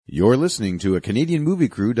You're listening to a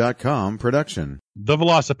CanadianMovieCrew.com production. The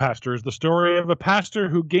Velocipaster is the story of a pastor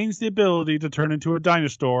who gains the ability to turn into a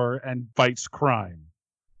dinosaur and fights crime.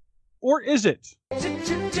 Or is it?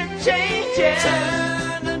 Changes.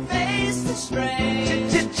 Turn and face the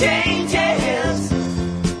strange. Changes.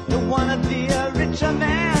 Don't wanna be a richer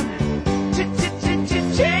man.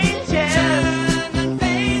 Changes. Turn and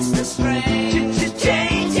face the strange.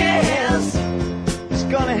 Changes. It's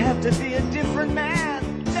gonna have to be a different man.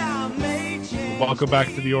 Welcome back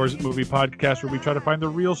to the Or Is It Movie Podcast, where we try to find the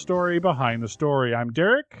real story behind the story. I'm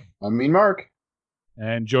Derek. I'm Mean Mark.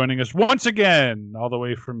 And joining us once again, all the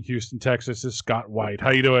way from Houston, Texas, is Scott White. How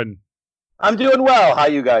you doing? I'm doing well. How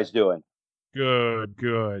you guys doing? Good,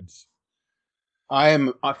 good. I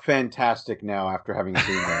am fantastic now after having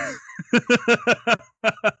seen this.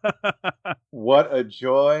 What a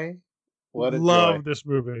joy. What a Love joy. this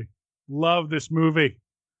movie. Love this movie.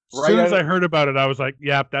 As Right soon as out I of- heard about it, I was like,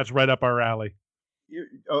 yep, that's right up our alley.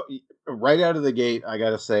 Right out of the gate, I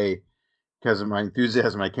gotta say, because of my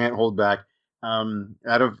enthusiasm, I can't hold back.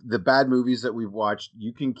 Out of the bad movies that we've watched,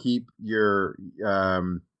 you can keep your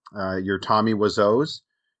Tommy Wiseau's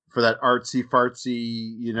for that artsy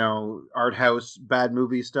fartsy, art house bad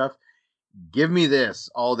movie stuff. Give me this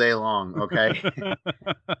all day long, okay?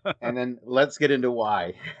 And then let's get into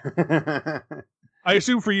why. I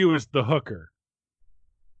assume for you it's The Hooker.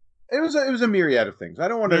 It was a myriad of things. I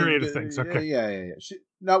don't want to. Myriad of things, okay. Yeah.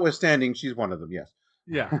 Notwithstanding, she's one of them. Yes.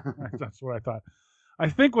 Yeah, that's what I thought. I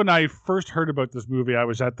think when I first heard about this movie, I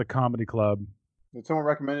was at the comedy club. Did someone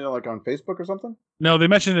recommend it like on Facebook or something? No, they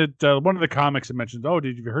mentioned it. One of the comics had mentioned, "Oh,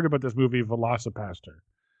 did you heard about this movie, Velocipaster?"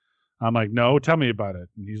 I'm like, "No, tell me about it."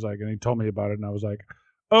 And he's like, and he told me about it, and I was like,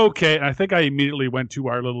 "Okay." And I think I immediately went to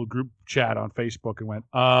our little group chat on Facebook and went,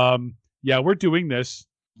 yeah, we're doing this."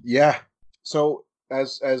 Yeah. So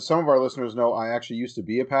as some of our listeners know, I actually used to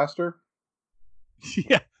be a pastor.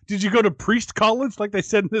 Yeah. Did you go to priest college like they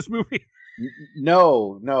said in this movie?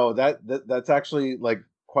 No, that's actually like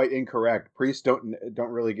quite incorrect. Priests don't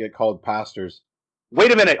really get called pastors.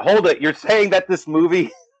 Wait a minute. Hold it. You're saying that this movie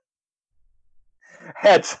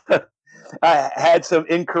had some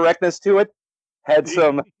incorrectness to it? Had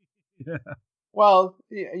some... Yeah. Well,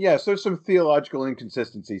 yes, there's some theological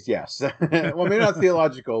inconsistencies, yes. Well, maybe not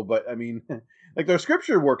theological, but I mean, like their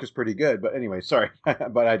scripture work is pretty good. But anyway, sorry,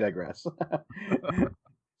 but I digress.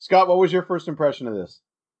 Scott, what was your first impression of this?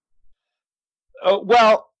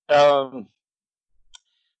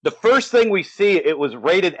 The first thing we see, it was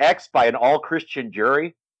rated X by an all-Christian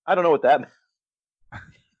jury. I don't know what that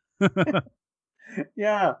meant.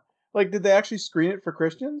 Yeah, like did they actually screen it for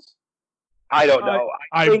Christians? I don't know.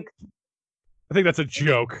 I think that's a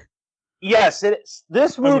joke. yes, it is.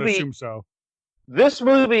 This I would movie. assume so. This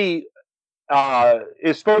movie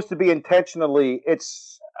is supposed to be intentionally.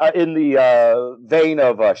 It's in the vein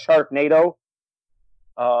of Sharknado,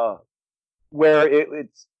 where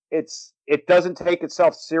it doesn't take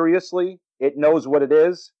itself seriously. It knows what it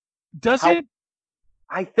is. Does it?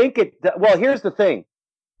 I think it. Well, here's the thing.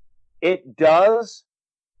 It does,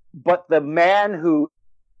 but the man who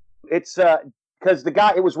it's because the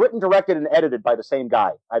guy, it was written, directed, and edited by the same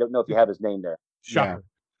guy. I don't know if you have his name there. Shocker.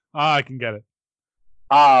 I can get it.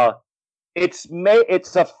 It's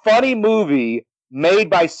a funny movie made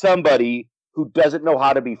by somebody who doesn't know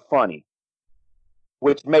how to be funny,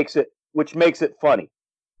 which makes it funny.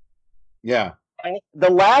 Yeah. The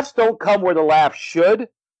laughs don't come where the laughs should.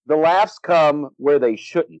 The laughs come where they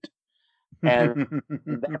shouldn't, and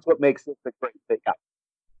that's what makes this a great thing.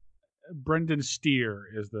 Brendan Steer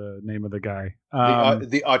is the name of the guy.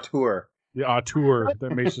 The auteur. The auteur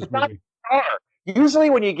that makes this movie. Usually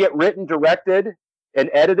when you get written, directed, and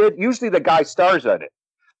edited, usually the guy stars on it.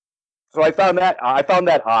 So I found that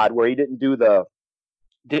odd where he didn't do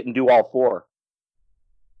all four.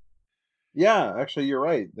 Yeah, actually, you're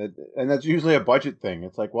right. And that's usually a budget thing.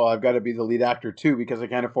 It's like, well, I've got to be the lead actor too because I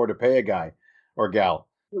can't afford to pay a guy or gal.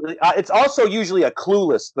 It's also usually a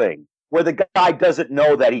clueless thing where the guy doesn't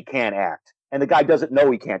know that he can't act, and the guy doesn't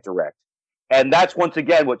know he can't direct. And that's, once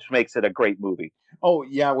again, what makes it a great movie. Oh,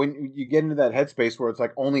 yeah, when you get into that headspace where it's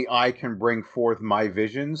like, only I can bring forth my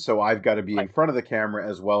vision, so I've got to be in front of the camera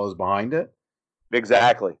as well as behind it.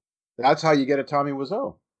 Exactly. That's how you get a Tommy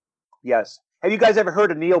Wiseau. Yes. Have you guys ever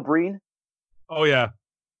heard of Neil Breen? Oh, yeah.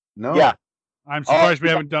 No? Yeah. I'm surprised we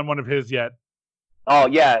haven't done one of his yet. Oh,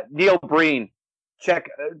 yeah. Neil Breen. Check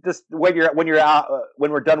just when you're out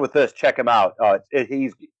when we're done with this, check him out.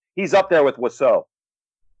 He's up there with Wiseau.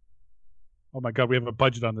 Oh my God, we have a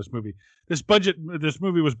budget on this movie. This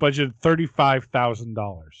movie was budgeted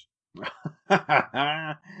 $35,000.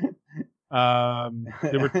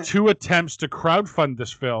 There were 2 attempts to crowdfund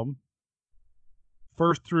this film.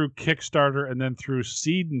 First through Kickstarter and then through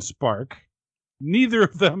Seed and Spark. Neither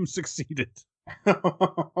of them succeeded.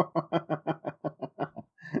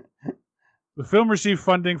 The film received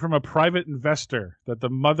funding from a private investor that the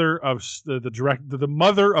mother of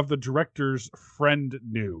the director's friend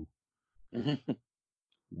knew.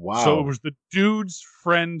 Wow. So it was the dude's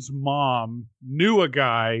friend's mom knew a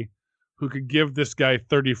guy who could give this guy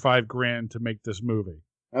 $35,000 to make this movie.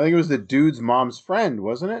 I think it was the dude's mom's friend,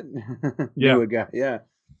 wasn't it? Yeah. Knew a guy. Yeah.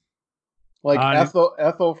 Like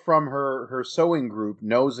Ethel from her sewing group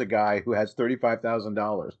knows a guy who has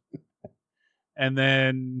 $35,000. And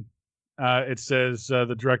then it says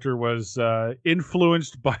the director was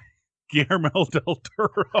influenced by Guillermo del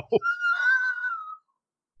Toro.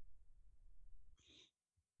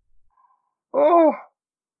 Oh,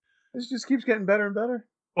 this just keeps getting better and better.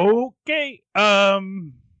 Okay.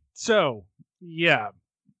 So yeah,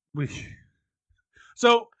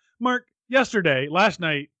 So Mark, last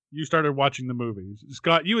night, you started watching the movies.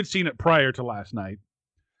 Scott, you had seen it prior to last night.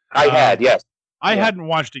 I had, yes. I hadn't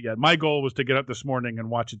watched it yet. My goal was to get up this morning and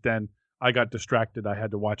watch it then. I got distracted. I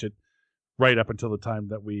had to watch it right up until the time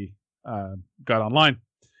that we got online.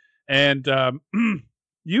 And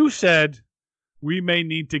you said we may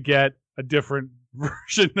need to get a different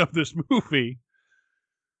version of this movie.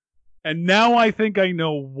 And now I think I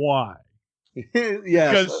know why.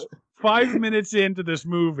 Yes. Because 5 minutes into this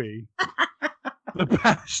movie, the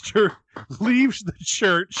pastor leaves the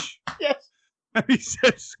church. Yes. And he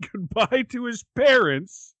says goodbye to his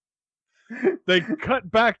parents. They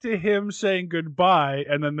cut back to him saying goodbye,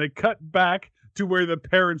 and then they cut back to where the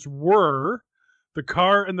parents were. The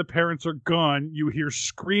car and the parents are gone. You hear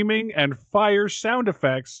screaming and fire sound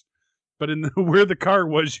effects, but where the car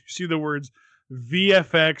was, you see the words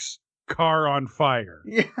VFX car on fire.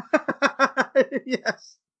 Yeah.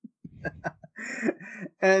 Yes.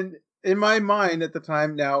 And in my mind at the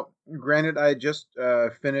time, now, granted, I had just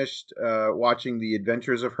finished watching The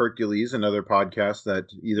Adventures of Hercules, another podcast that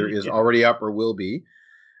either is already up or will be.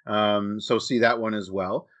 So see that one as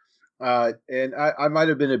well. And I might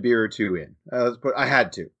have been a beer or two in, but I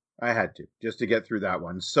had to just to get through that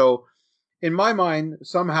one. So in my mind,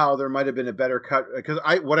 somehow there might have been a better cut, because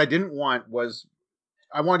what I didn't want was,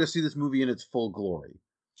 I wanted to see this movie in its full glory.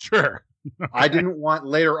 Sure. I didn't want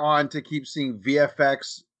later on to keep seeing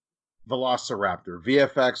VFX Velociraptor,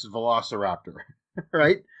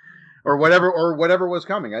 right? Or whatever was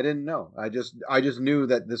coming. I didn't know. I just knew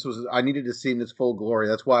that I needed to see it in its full glory.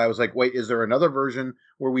 That's why I was like, wait, is there another version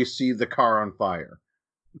where we see the car on fire?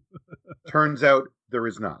 Turns out there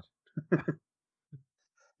is not.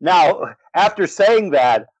 Now, After saying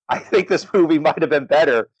that, I think this movie might have been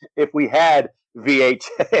better if we had VH,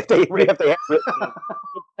 if they had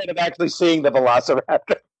instead of actually seeing the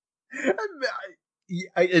Velociraptor.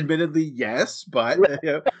 Admittedly, yes, but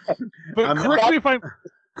But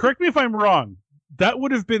correct me if I'm wrong. That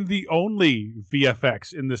would have been the only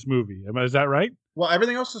VFX in this movie. Is that right? Well,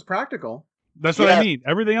 everything else is practical. That's what I mean.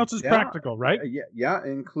 Everything else is practical, right? Yeah,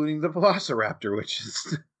 including the Velociraptor, which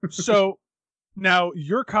is So now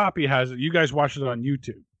your copy has it. You guys watched it on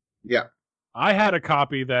YouTube. Yeah. I had a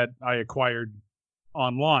copy that I acquired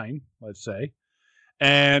online, let's say,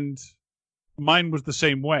 and mine was the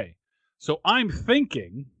same way. So I'm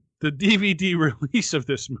thinking the DVD release of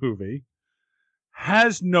this movie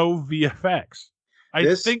has no VFX.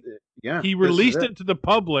 I think he released it to the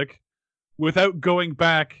public without going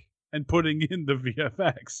back and putting in the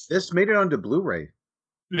VFX. This made it onto Blu-ray.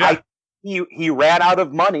 Yeah, He ran out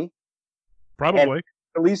of money. probably.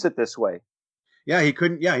 And release it this way. Yeah, he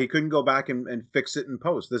couldn't go back and fix it in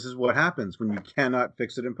post. This is what happens when you cannot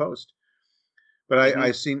fix it in post. But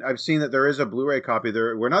I've seen that there is a Blu-ray copy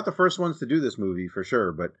there. We're not the first ones to do this movie for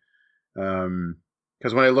sure, but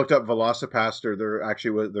because when I looked up Velocipaster,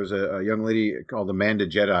 there's a young lady called Amanda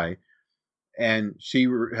Jedi, and she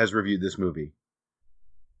has reviewed this movie.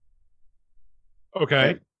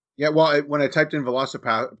 Okay. Well, when I typed in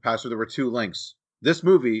Velocipaster, there were 2 links. This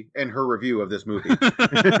movie and her review of this movie.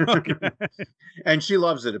 Okay. And she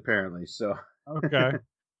loves it, apparently. So Okay.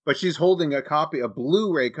 But she's holding a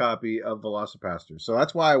Blu-ray copy of Velocipaster. So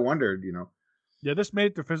that's why I wondered, Yeah, this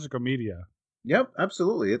made it to physical media. Yep,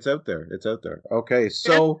 absolutely. It's out there. Okay,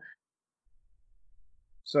 so...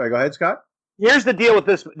 Sorry, go ahead, Scott. Here's the deal with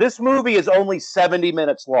this. This movie is only 70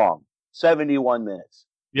 minutes long. 71 minutes.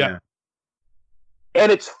 Yeah.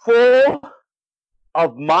 And it's full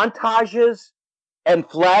of montages and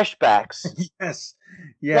flashbacks Yes.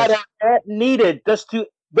 that are needed just to...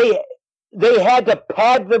 They had to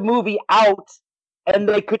pad the movie out and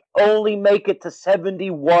they could only make it to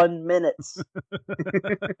 71 minutes.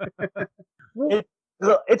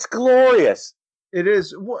 It's glorious. It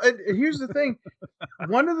is. Well, here's the thing.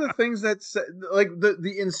 One of the things that's like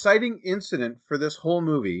the inciting incident for this whole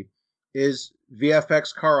movie is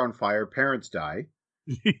VFX car on fire, parents die.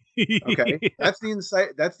 Okay, that's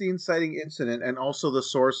the inciting incident, and also the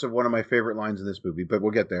source of one of my favorite lines in this movie. But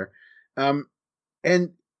we'll get there. And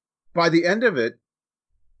by the end of it,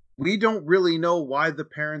 we don't really know why the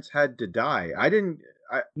parents had to die.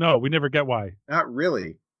 No, we never get why. Not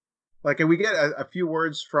really. Like, we get a few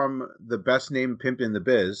words from the best named pimp in the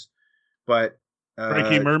biz, but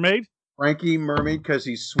Frankie Mermaid. Frankie Mermaid, because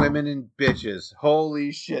he's swimming in bitches.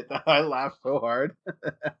 Holy shit! I laughed so hard.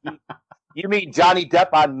 You mean Johnny Depp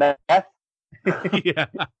on meth? Yeah.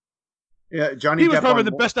 Yeah, Johnny Depp. He was probably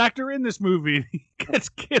the best actor in this movie. He gets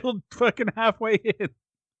killed fucking halfway in.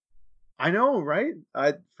 I know, right?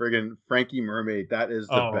 Friggin' Frankie Mermaid. That is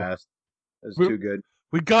the best. That's too good.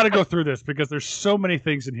 We got to go through this because there's so many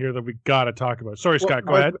things in here that we got to talk about. Sorry, Scott,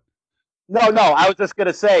 go ahead. No, I was just going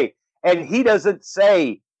to say, and he doesn't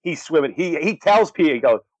say he's swimming. He tells Pia, he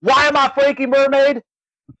goes, "Why am I Frankie Mermaid?"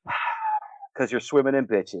 Because you're swimming in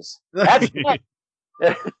bitches. That's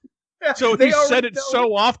So he said it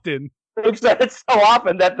so often. They've said it so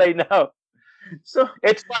often that they know. So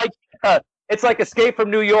it's like Escape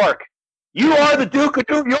from New York. You are the Duke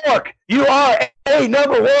of New York. You are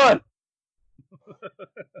number one.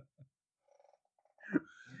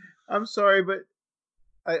 I'm sorry, but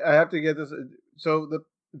I have to get this. So the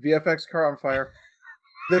VFX car on fire,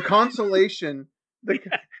 the consolation, the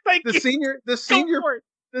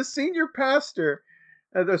senior pastor,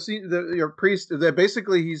 your priest.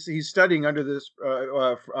 Basically, he's studying under this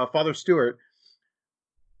Father Stewart.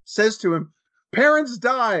 Says to him, "Parents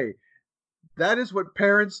die. That is what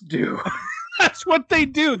parents do." That's what they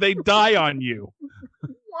do. They die on you.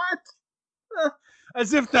 What?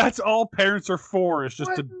 As if that's all parents are for, is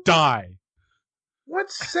just to die. What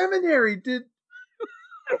seminary did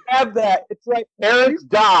I have that? It's like parents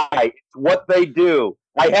die. It's what they do.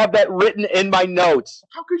 I have that written in my notes.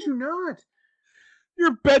 How could you not?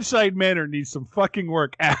 Your bedside manner needs some fucking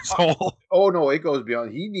work, asshole. Oh no, it goes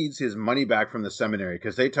beyond. He needs his money back from the seminary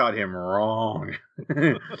because they taught him wrong.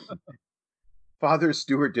 Father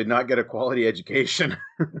Stewart did not get a quality education.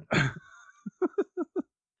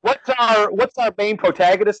 What's our main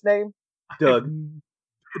protagonist's name? Doug.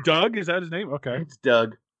 Doug? Is that his name? Okay. It's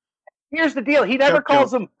Doug. Here's the deal. He never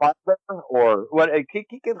calls him Father or what. He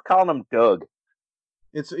keeps calling him Doug.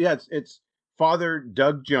 It's Father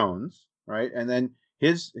Doug Jones, right? And then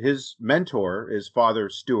his mentor is Father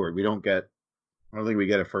Stewart. I don't think we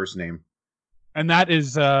get a first name. And that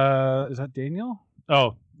is that Daniel?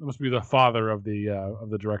 Oh, it must be the father of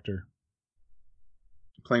the director.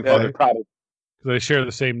 Playing Father. Probably. Because they share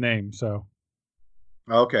the same name, so.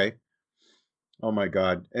 Okay. Oh my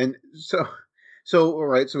God. And so all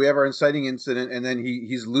right, so we have our inciting incident, and then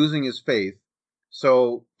he's losing his faith.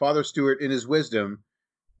 So Father Stewart, in his wisdom,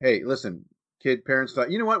 hey, listen, kid, parents thought,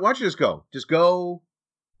 you know what? Why don't you just go? Just go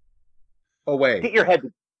away. Get your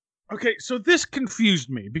head. Okay, so this confused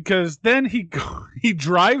me because then he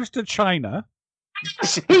drives to China.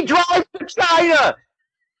 He drives to China.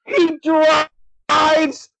 He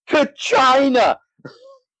drives to China.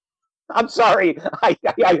 I'm sorry. I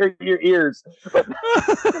heard your ears.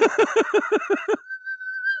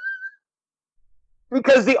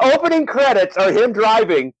 Because the opening credits are him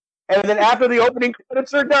driving, and then after the opening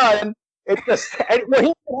credits are done, here's what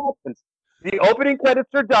happens. The opening credits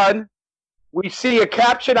are done. We see a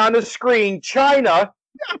caption on the screen, China,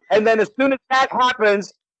 and then as soon as that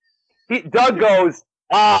happens, Doug goes,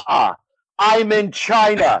 I'm in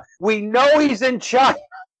China. We know he's in China.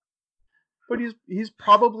 But he's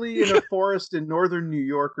probably in a forest in northern New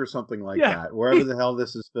York or something like that, wherever the hell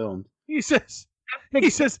this is filmed. He says,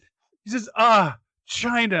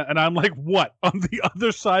 China, and I'm like, what? On the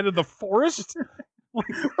other side of the forest?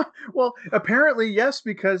 Well, apparently yes,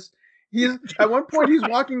 because he's at one point he's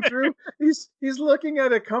walking through, he's looking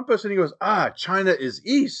at a compass and he goes, China is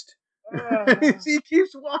east. He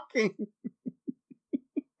keeps walking.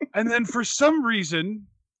 And then for some reason,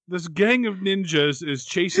 this gang of ninjas is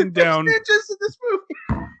chasing down. There's ninjas in this movie.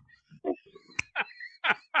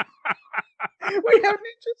 We have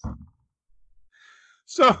ninjas.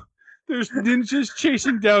 So there's ninjas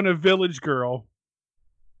chasing down a village girl,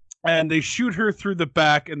 and they shoot her through the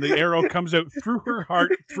back, and the arrow comes out through her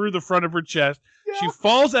heart, through the front of her chest. Yeah. She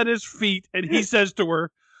falls at his feet, and he says to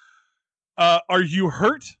her, "Are you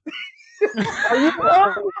hurt? Are you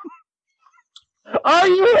hurt? Are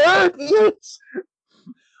you hurt?"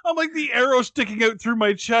 I'm like, the arrow sticking out through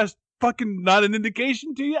my chest. fucking not an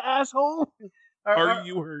indication to you, asshole? Are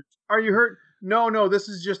you hurt? Are you hurt? No, this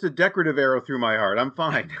is just a decorative arrow through my heart. I'm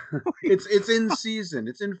fine. it's in season.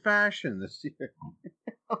 It's in fashion this year.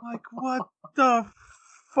 Like, what the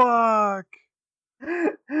fuck?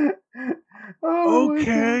 Oh,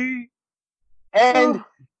 okay. And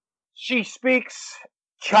she speaks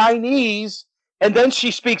Chinese, and then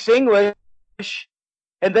she speaks English,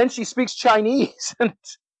 and then she speaks Chinese. And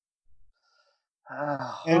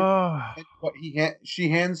what she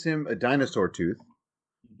hands him a dinosaur tooth.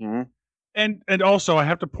 Mm-hmm. And also, I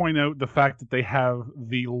have to point out the fact that they have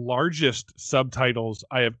the largest subtitles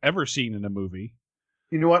I have ever seen in a movie.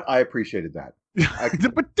 You know what? I appreciated that.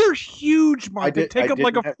 But they're huge, Mark. They take up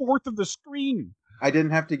like a didn't fourth of the screen. I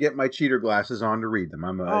didn't have to get my cheater glasses on to read them.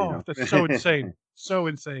 That's so insane. So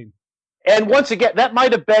insane. And once again, that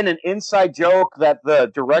might have been an inside joke that the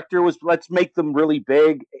director was, let's make them really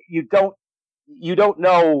big. You don't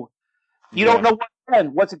know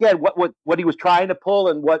once again what he was trying to pull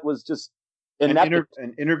and what was just an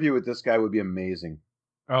interview with this guy would be amazing.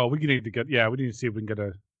 Oh, we need to see if we can get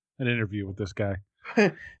an interview with this guy.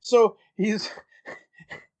 So he's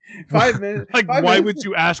 5 minutes. Like, why would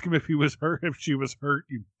you ask him if he was hurt? If she was hurt,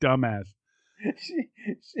 you dumbass.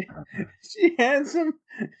 She hands him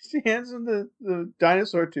the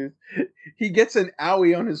dinosaur tooth. He gets an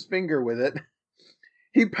owie on his finger with it.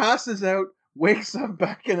 He passes out, wakes up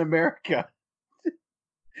back in America.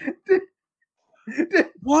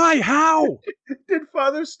 Why? How? Did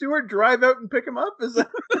Father Stewart drive out and pick him up? Is that?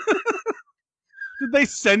 Did they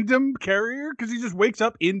send him carrier? Because he just wakes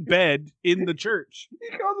up in bed in the church.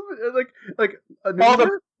 He called him like a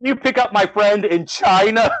neighbor? You pick up my friend in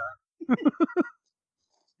China.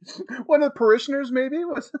 One of the parishioners, maybe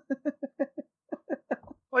was.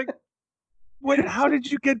 Like, what? How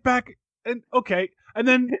did you get back? And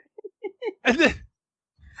then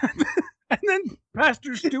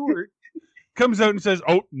Pastor Stewart comes out and says,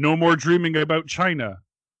 "Oh, no more dreaming about China."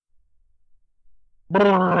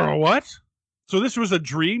 What? So this was a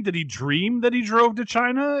dream? Did he dream that he drove to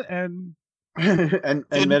China and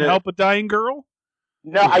didn't help a dying girl?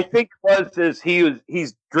 No, I think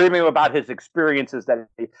he's dreaming about his experiences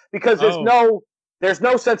because there's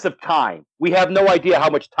no sense of time. We have no idea how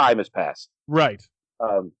much time has passed. Right.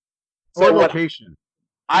 Or location.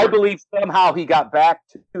 I believe somehow he got back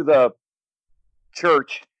to the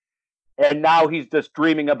church, and now he's just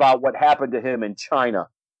dreaming about what happened to him in China.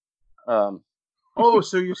 So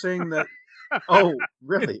you're saying that? Oh,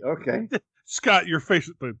 really? Okay. Scott, your face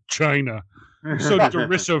at the China. You're so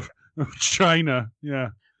derisive of China. Yeah.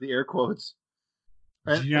 The air quotes.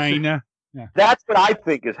 China. Yeah. That's what I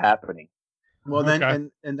think is happening. Well,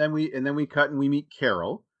 then and then we cut and we meet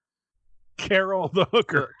Carol. Carol the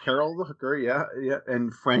hooker. Carol the hooker, yeah,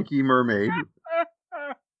 and Frankie Mermaid.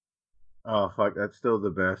 Oh fuck, that's still the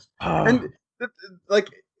best. And like,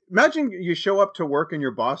 imagine you show up to work and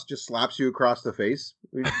your boss just slaps you across the face,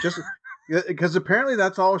 just because apparently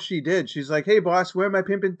that's all she did. She's like, "Hey boss, where am I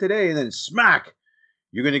pimping today?" And then smack,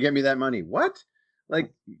 "You're gonna get me that money." What?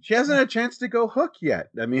 Like, she hasn't had a chance to go hook yet.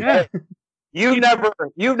 I mean, you've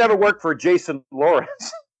never worked for Jason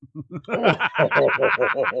Lawrence.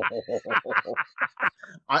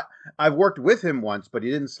 I've worked with him once, but he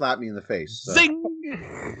didn't slap me in the face. So. Zing!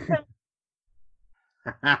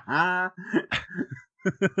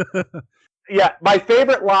 Yeah, my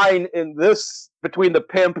favorite line in this between the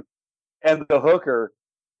pimp and the hooker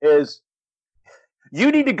is,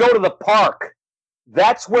 "You need to go to the park.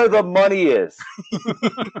 That's where the money is."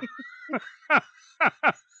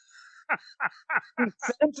 He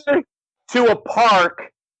sends her to a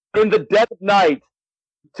park in the dead of night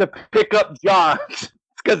to pick up John,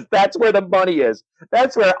 because that's where the money is.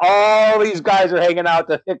 That's where all these guys are hanging out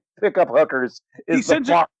to pick up hookers. He sends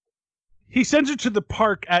her to the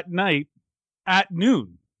park at night at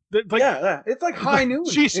noon. Like, it's like high noon.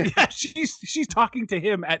 She's talking to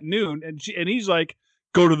him at noon, and he's like,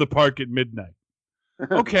 "Go to the park at midnight."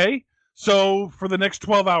 Okay, so for the next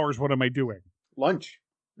 12 hours, what am I doing? Lunch.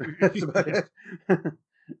 That's about it.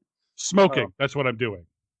 Smoking. That's what I'm doing.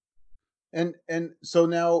 And so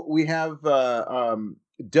now we have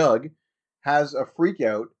Doug has a freak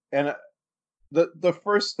out, and the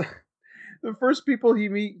first people he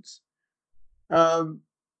meets,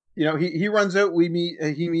 he runs out. He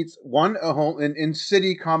meets a home in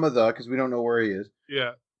city, because we don't know where he is.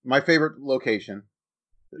 Yeah, my favorite location.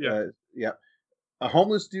 Yeah. A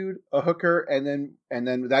homeless dude, a hooker, and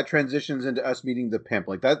then that transitions into us meeting the pimp.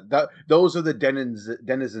 Like that those are the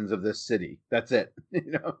denizens of this city. That's it.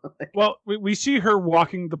 Well, we see her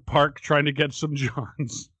walking the park trying to get some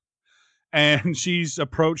Johns, and she's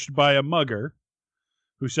approached by a mugger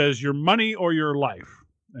who says, "Your money or your life?"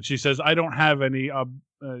 And she says, "I don't have any. I'll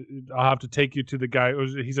have to take you to the guy."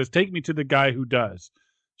 He says, "Take me to the guy who does."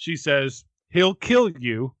 She says, "He'll kill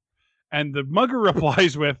you." And the mugger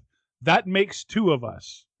replies with, "That makes two of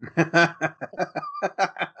us."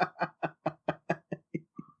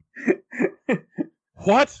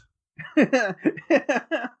 What?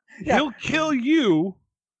 He'll kill you.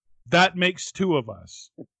 That makes two of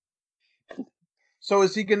us. So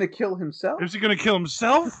is he going to kill himself? Is he going to kill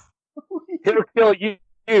himself? He'll kill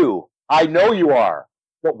you. I know you are.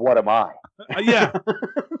 But what am I? Yeah.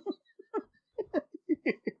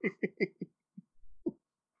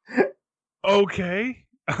 Okay.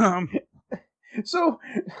 So,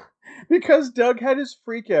 because Doug had his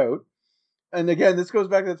freak out, and again, this goes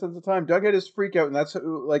back to that sense of time. Doug had his freak out, and that's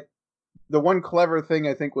like the one clever thing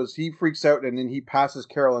I think was he freaks out, and then he passes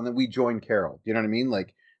Carol, and then we join Carol. Do you know what I mean?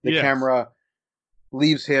 Like the Yes. camera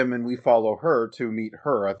leaves him, and we follow her to meet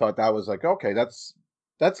her. I thought that was like, okay, that's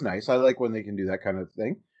nice. I like when they can do that kind of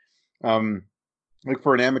thing. Like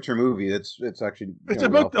for an amateur movie, it's actually It's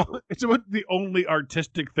about the only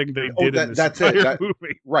artistic thing they did in this that's entire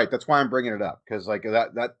movie. Right. That's why I'm bringing it up, because like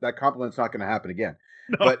that compliment's not going to happen again.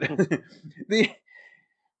 No.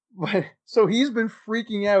 But so he's been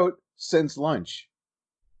freaking out since lunch.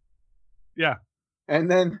 Yeah. And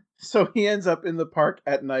then so he ends up in the park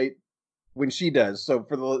at night when she does. So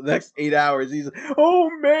for the next 8 hours, he's oh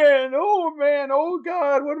man, oh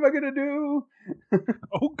God, what am I gonna do?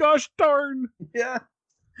 Oh gosh darn. Yeah.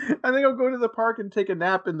 I think I'll go to the park and take a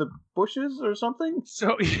nap in the bushes or something.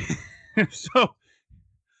 So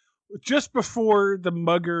just before the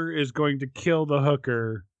mugger is going to kill the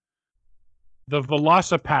hooker, the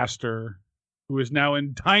Velocipaster, who is now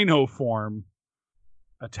in dino form,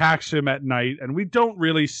 attacks him at night, and we don't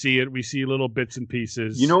really see it. We see little bits and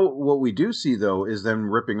pieces. You know what we do see though is them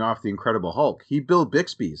ripping off the Incredible Hulk. He Bill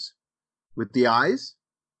Bixby's with the eyes.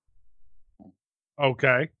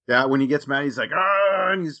 Okay. Yeah, when he gets mad, he's like,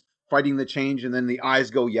 ah, and he's fighting the change, and then the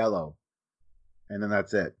eyes go yellow, and then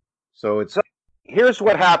that's it. So it's Here's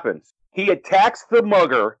what happens. He attacks the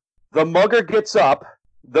mugger. The mugger gets up.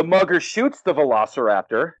 The mugger shoots the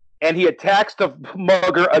velociraptor, and he attacks the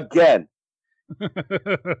mugger again.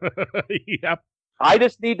 Yep. I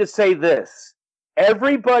just need to say this.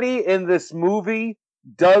 Everybody in this movie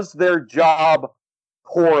does their job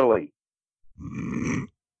poorly.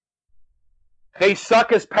 They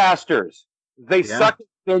suck as pastors. They suck as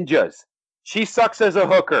ninjas. She sucks as a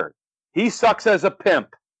hooker. He sucks as a pimp.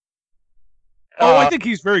 Oh, I think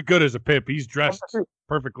he's very good as a pimp. He's dressed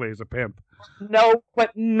perfectly as a pimp.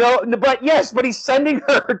 But he's sending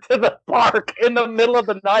her to the park in the middle of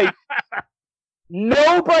the night.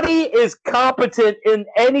 Nobody is competent in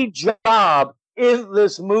any job in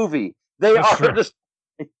this movie. That's true. Just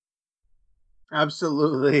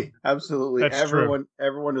absolutely. That's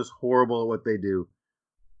everyone is horrible at what they do.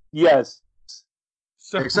 yes.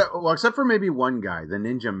 So, Except for maybe one guy, the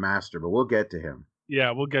Ninja Master, but we'll get to him.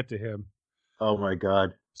 yeah, we'll get to him. Oh my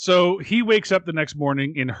God. So he wakes up the next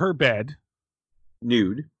morning in her bed,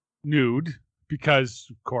 Nude. because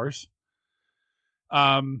of course.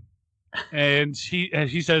 And she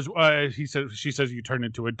says, she says, "You turned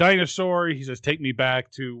into a dinosaur." He says, "Take me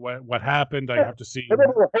back to what happened. I have to see."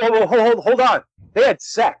 Hold on. They had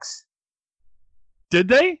sex. Did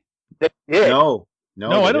they? They did. No,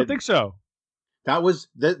 I don't think so. That was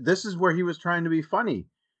this is where he was trying to be funny,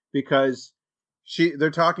 because they're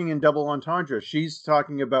talking in double entendre. She's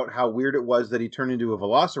talking about how weird it was that he turned into a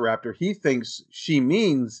velociraptor. He thinks she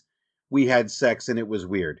means we had sex and it was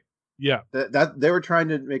weird. Yeah, That they were trying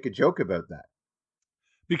to make a joke about that.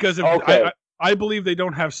 because I believe they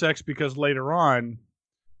don't have sex because later on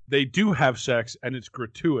they do have sex and it's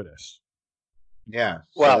gratuitous. Yeah.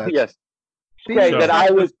 Well, yes. Okay, So- that I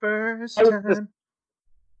was first I was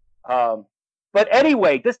time. But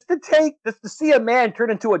anyway, just to see a man turn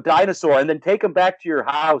into a dinosaur and then take him back to your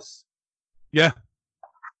house. Yeah.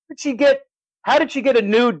 How did she get a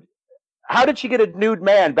nude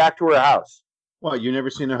man back to her house? Well, you never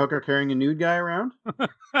seen a hooker carrying a nude guy around?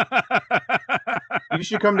 You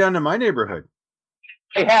should come down to my neighborhood.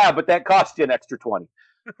 I have, but that cost you an extra 20.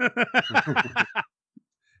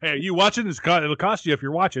 Hey, are you watching? It'll cost you if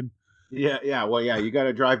you're watching. Yeah. Well, yeah, you got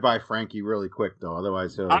to drive by Frankie really quick, though.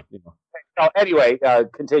 Otherwise, he'll, Oh, anyway,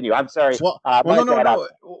 continue. I'm sorry. Well, no.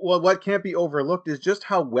 Well, what can't be overlooked is just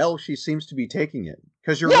how well she seems to be taking it.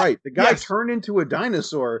 Because you're right, the guy turned into a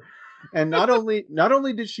dinosaur, and not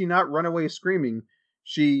only did she not run away screaming,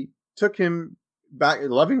 she took him back,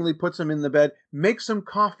 lovingly puts him in the bed, makes him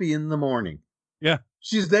coffee in the morning. Yeah.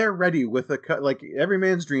 she's there ready with like every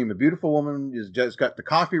man's dream. A beautiful woman is just got the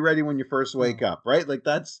coffee ready when you first wake up, right? Like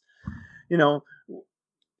that's,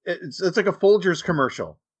 it's like a Folgers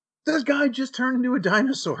commercial. This guy just turned into a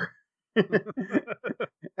dinosaur.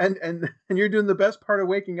 and you're doing the best part of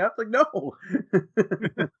waking up? Like, no.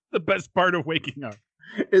 The best part of waking up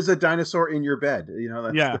is a dinosaur in your bed.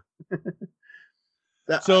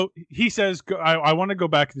 That's So he says, I want to go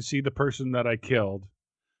back and see the person that I killed.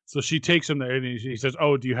 So she takes him there, and he says,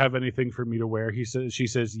 "Oh, do you have anything for me to wear?" She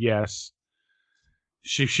says, "Yes."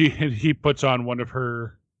 He puts on one of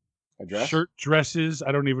her shirt dresses.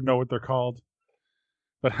 I don't even know what they're called,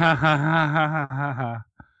 but ha ha ha ha ha ha ha.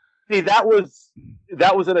 See, that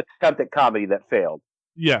was an attempt at comedy that failed.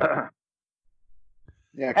 Yeah,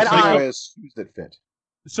 yeah. Because I has shoes that fit.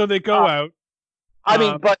 So they go out. I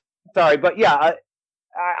mean, but yeah.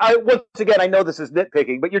 I once again, I know this is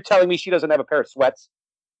nitpicking, but you're telling me she doesn't have a pair of sweats?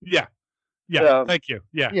 Yeah. Thank you.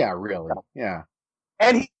 Yeah. Yeah, really. Yeah.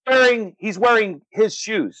 And he's wearing his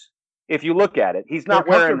shoes. If you look at it, he's not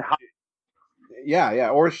wearing. Yeah.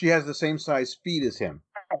 Or she has the same size feet as him.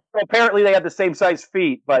 Well, apparently, they have the same size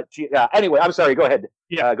feet. But anyway, I'm sorry. Go ahead.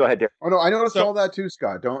 Yeah. Go ahead, Derek. Oh no, I noticed all that too,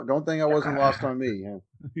 Scott. Don't think I wasn't lost on me.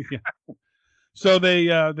 Yeah. So they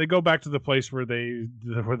go back to the place where the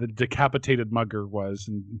decapitated mugger was,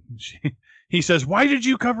 and he says, "Why did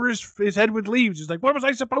you cover his head with leaves?" He's like, "What was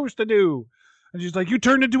I supposed to do?" And she's like, "You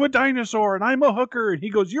turned into a dinosaur, and I'm a hooker." And he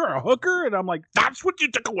goes, "You're a hooker?" And I'm like, "That's what you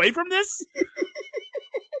took away from this?"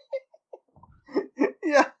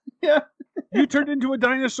 Yeah. You turned into a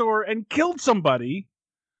dinosaur and killed somebody,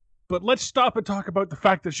 but let's stop and talk about the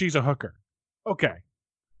fact that she's a hooker. Okay.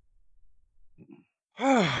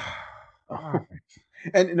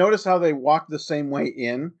 And notice how they walk the same way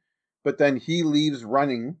in, but then he leaves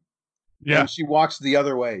running. Yeah. And she walks the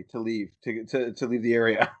other way to leave the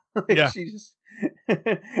area. Yeah. She just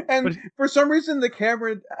but for some reason the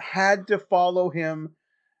camera had to follow him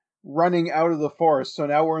running out of the forest. So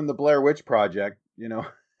now we're in the Blair Witch Project,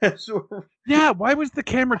 So yeah, why was the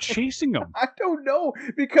camera chasing him? I don't know,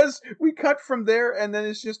 because we cut from there and then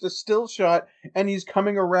it's just a still shot and he's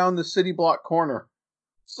coming around the city block corner.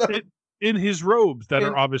 So in his robes that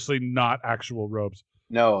are obviously not actual robes.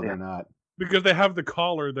 No, they're not. Because they have the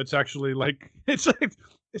collar that's actually it's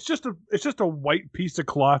just a white piece of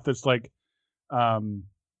cloth that's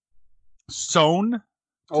sewn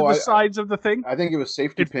to the sides of the thing. I think it was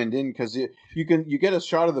safety pinned in because you get a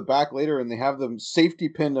shot of the back later and they have them safety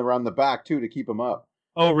pinned around the back too to keep them up.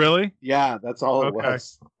 Oh, really? Yeah, that's all it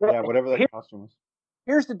was. Yeah, whatever that costume was.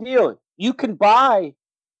 Here's the deal: you can buy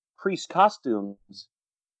priest costumes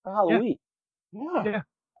for Halloween. Yeah.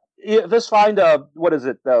 Let's find what is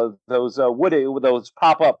it? Those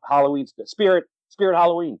pop up Halloween Spirit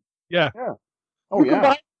Halloween. Yeah. Oh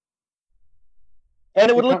yeah. And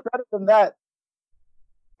it would look better than that.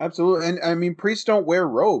 Absolutely. And I mean, priests don't wear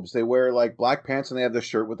robes. They wear black pants and they have the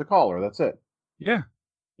shirt with the collar. That's it. Yeah.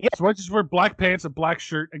 So why just wear black pants, a black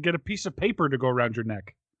shirt, and get a piece of paper to go around your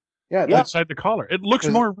neck? Yeah. Outside the collar. It looks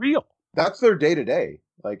more real. That's their day to day.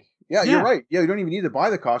 You're right. Yeah, you don't even need to buy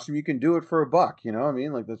the costume. You can do it for $1. You know what I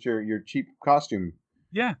mean? That's your cheap costume.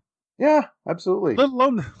 Yeah. Yeah, absolutely. Let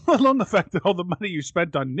alone the fact that all the money you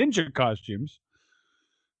spent on ninja costumes.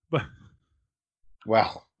 But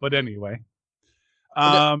anyway.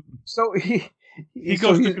 So he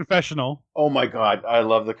goes to confessional. Oh my God, I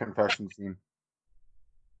love the confession scene.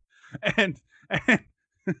 And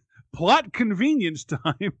plot convenience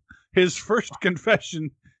time. His first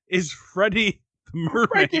confession is Freddie the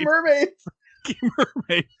Mermaid. Frankie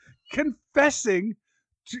Mermaid confessing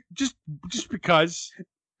to, just because.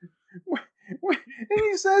 And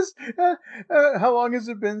he says, "How long has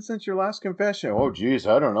it been since your last confession?" "Oh, geez,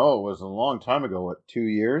 I don't know. It was a long time ago. What, 2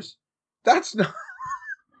 years?" That's not.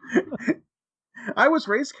 I was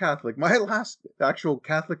raised Catholic. My last actual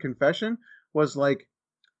Catholic confession was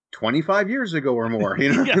 25 years ago or more.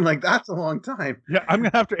 Yeah. That's a long time. Yeah, I'm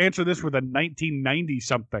gonna have to answer this with a 1990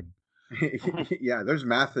 something. Yeah, there's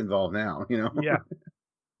math involved now. Yeah.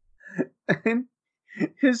 And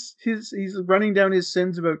he's running down his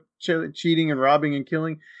sins about cheating and robbing and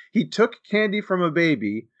killing. He took candy from a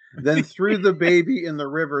baby, then threw the baby in the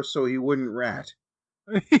river so he wouldn't rat.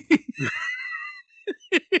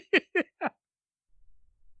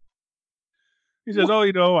 He says,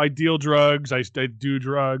 I deal drugs, I do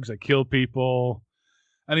drugs, I kill people.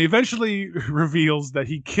 And he eventually reveals that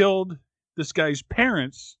he killed this guy's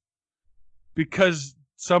parents because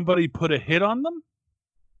somebody put a hit on them.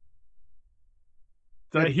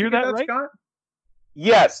 Did I hear that right? Scott?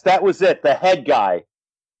 Yes, that was it. The head guy,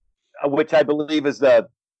 which I believe is but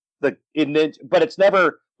it's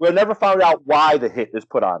never We'll never find out why the hit is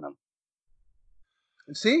put on him.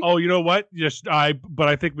 See? Oh, you know what? But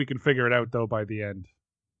I think we can figure it out though by the end.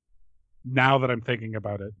 Now that I'm thinking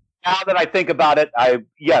about it. Now that I think about it,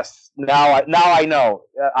 now I know.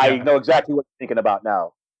 I know exactly what you're thinking about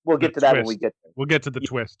now. We'll get to that when we get there. We'll get to the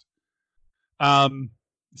twist.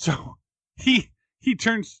 So he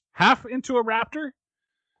turns half into a raptor,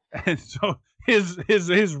 and so his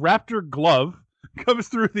raptor glove comes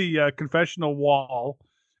through the confessional wall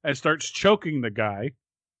and starts choking the guy.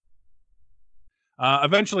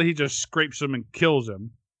 Eventually, he just scrapes him and kills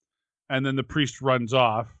him, and then the priest runs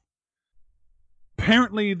off.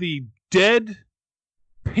 Apparently, the dead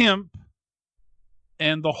pimp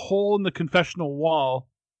and the hole in the confessional wall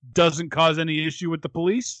doesn't cause any issue with the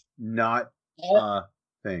police. Not a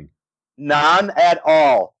thing. None at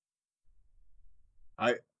all.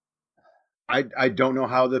 I don't know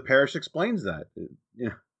how the parish explains that. You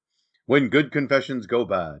know, when good confessions go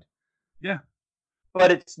bad. Yeah.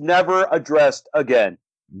 But it's never addressed again.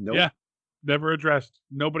 Nope. Yeah. Never addressed.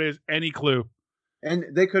 Nobody has any clue. And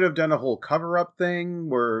they could have done a whole cover-up thing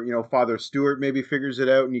where, you know, Father Stewart maybe figures it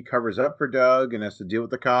out and he covers up for Doug and has to deal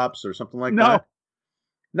with the cops or something like that.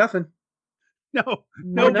 Nothing. No,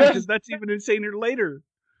 No, because that's even insaner later.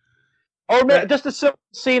 Or just a simple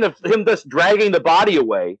scene of him just dragging the body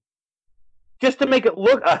away, just to make it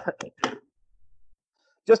look,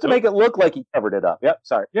 make it look like he covered it up. Yep,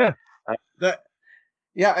 sorry. Yeah.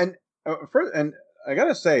 And I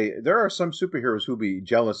gotta say, there are some superheroes who be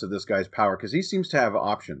jealous of this guy's power because he seems to have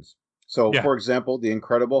options. So, for example, the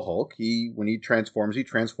Incredible Hulk, when he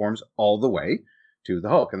transforms all the way to the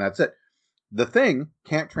Hulk, and that's it. The Thing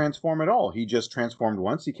can't transform at all. He just transformed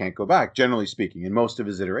once. He can't go back, generally speaking, in most of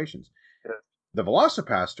his iterations. Yeah. The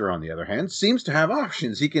Velocipaster, on the other hand, seems to have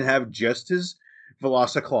options. He can have just his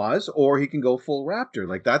Velociclaws, or he can go full Raptor.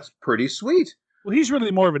 Like, that's pretty sweet. Well, he's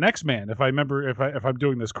really more of an X-Man, if I remember, if I'm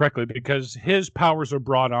doing this correctly, because his powers are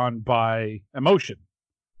brought on by emotion.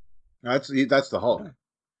 That's the Hulk,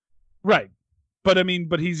 right? But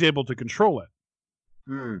he's able to control it.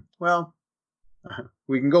 Well,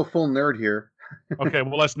 we can go full nerd here. Okay,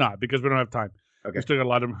 well, let's not because we don't have time. Okay, we still got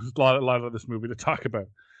a lot of this movie to talk about.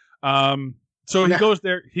 So he goes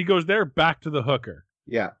there. He goes there back to the hooker.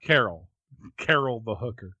 Yeah, Carol the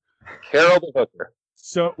hooker. Carol the hooker.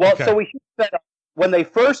 So we should set up. When they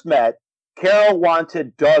first met, Carol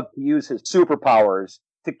wanted Doug to use his superpowers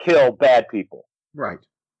to kill bad people. Right.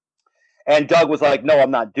 And Doug was like, no,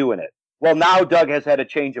 I'm not doing it. Well, now Doug has had a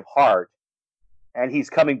change of heart, and he's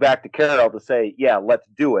coming back to Carol to say, yeah, let's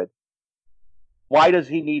do it. Why does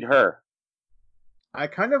he need her? I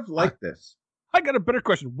kind of like this. I got a better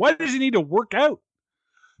question. Why does he need to work out?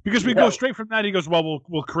 Because we go straight from that. He goes, well,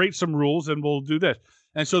 we'll create some rules and we'll do this.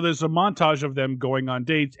 And so there's a montage of them going on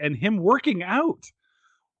dates and him working out.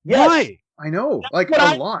 Yes. Why? I know, like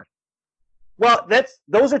a lot. Well,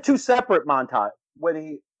 those are two separate montages.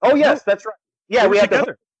 That's right. Yeah, we have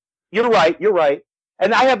together. You're right.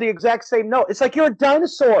 And I have the exact same note. It's like you're a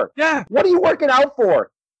dinosaur. Yeah. What are you working out for?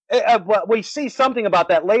 Well, we see something about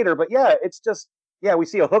that later, but yeah, it's just we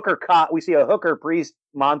see a hooker priest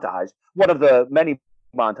montage. One of the many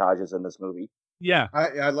montages in this movie. Yeah.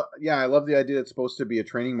 I love the idea it's supposed to be a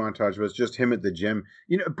training montage, but it's just him at the gym.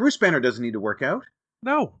 You know, Bruce Banner doesn't need to work out.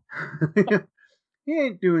 No. He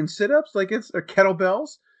ain't doing sit-ups like it's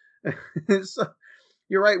kettlebells.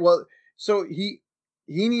 You're right. Well, so he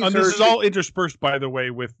needs and this is all interspersed, by the way,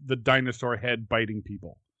 with the dinosaur head biting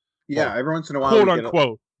people. Yeah, every once in a while. Quote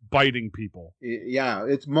unquote, biting people. Yeah,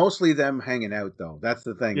 it's mostly them hanging out, though. That's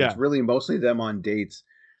the thing. Yeah. It's really mostly them on dates.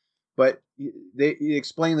 But they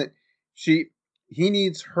explain that he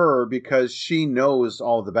needs her because she knows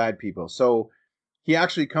all the bad people. So he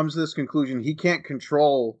actually comes to this conclusion. He can't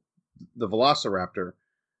control the Velociraptor,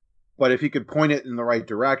 but if he could point it in the right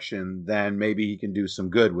direction, then maybe he can do some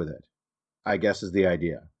good with it, I guess is the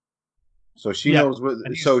idea. So she knows what.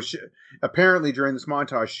 So apparently during this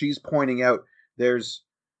montage, she's pointing out there's,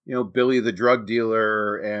 Billy the drug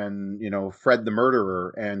dealer and, Fred the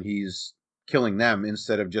murderer, and he's killing them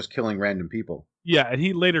instead of just killing random people. Yeah, and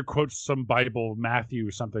he later quotes some Bible, Matthew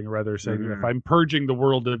or something or other, saying, if I'm purging the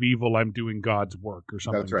world of evil, I'm doing God's work or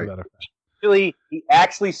something. That's right. To that effect. He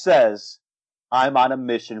actually says, I'm on a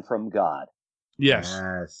mission from God.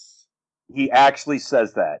 Yes. He actually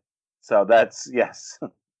says that. So that's,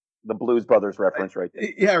 the Blues Brothers reference right there.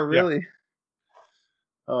 Yeah, really.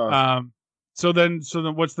 Yeah. So then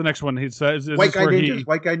what's the next one? He says, White Guy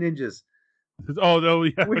Ninjas. Oh, no,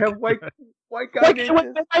 yeah. We have white guy ninjas.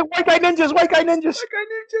 White guy ninjas. White guy ninjas.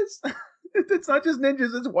 It's not just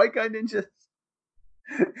ninjas, it's white guy ninjas.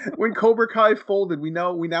 When Cobra Kai folded, we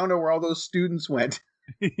now know where all those students went.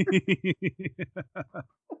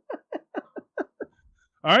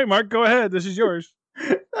 All right, Mark, go ahead. This is yours.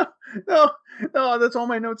 No, that's all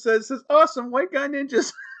my note says. It says awesome white guy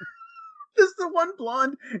ninjas. This is the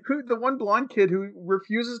one blonde kid who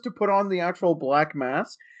refuses to put on the actual black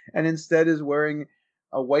mask and instead is wearing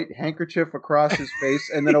a white handkerchief across his face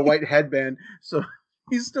and then a white headband. So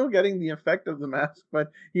he's still getting the effect of the mask,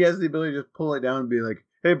 but he has the ability to pull it down and be like,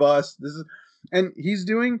 "Hey, boss, this is." And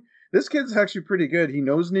this kid's actually pretty good. He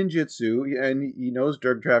knows ninjutsu and he knows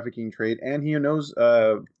drug trafficking trade and he knows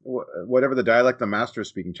whatever the dialect the master is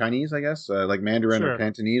speaking, Chinese, I guess, like Mandarin or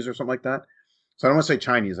Cantonese or something like that. So I don't want to say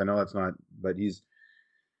Chinese. I know that's not, but he's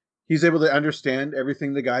able to understand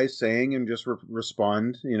everything the guy's saying and just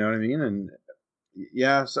respond. You know what I mean? And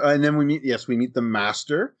yeah. So and then we meet the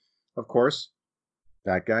master, of course.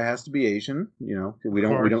 That guy has to be Asian. You know,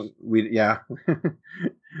 yeah.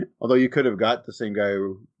 Although you could have got the same guy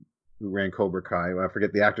who ran Cobra Kai. I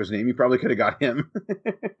forget the actor's name. You probably could have got him.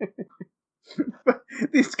 But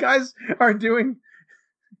these guys are doing.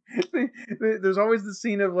 There's always the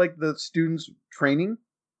scene of like the students training,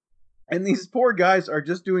 and these poor guys are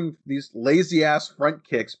just doing these lazy ass front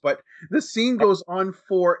kicks. But the scene goes on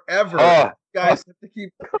forever. Guys have to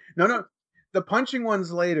keep. No. The punching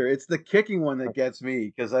one's later. It's the kicking one that gets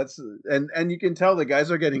me because that's and you can tell the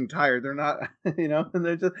guys are getting tired. They're not, you know, and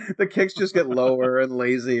they're just the kicks just get lower and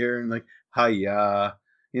lazier and like hiya,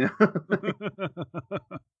 you know.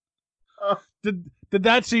 Did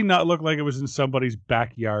that scene not look like it was in somebody's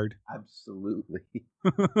backyard? Absolutely.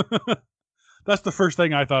 That's the first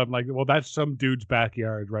thing I thought. I'm like, well, that's some dude's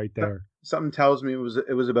backyard right there. Something tells me it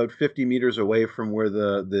was about 50 meters away from where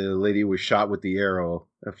the lady was shot with the arrow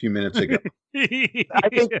a few minutes ago. I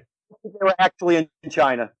think they were actually in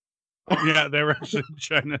China. Yeah, they were actually in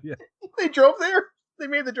China. Yeah, they drove there. They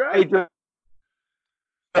made the drive.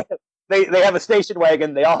 They have a station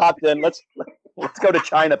wagon. They all hopped in. Let's go to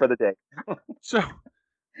China for the day. So,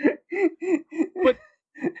 but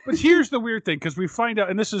here's the weird thing, because we find out,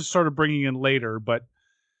 and this is sort of bringing in later, but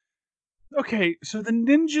okay, so the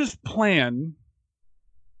ninjas' plan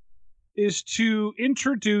is to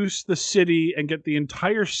introduce the city and get the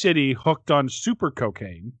entire city hooked on super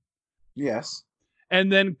cocaine. Yes.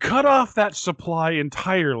 And then cut off that supply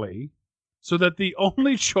entirely so that the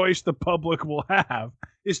only choice the public will have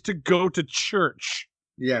is to go to church.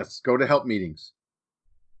 Yes, go to help meetings.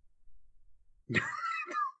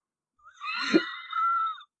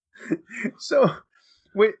 So,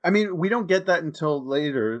 wait, I mean, we don't get that until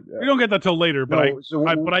later. We don't get that till later, but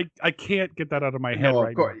I can't get that out of my head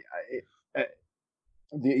right now.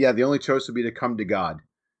 The only choice would be to come to God.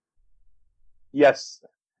 Yes,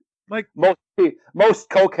 like most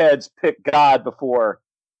cokeheads pick God before,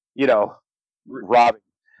 robbing.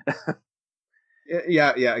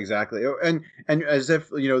 Yeah, exactly. And as if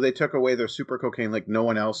they took away their super cocaine, like no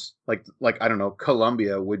one else, like I don't know,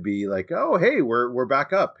 Colombia would be like, oh hey, we're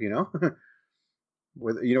back up,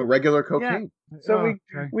 with regular cocaine. Yeah. So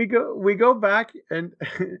we go back, and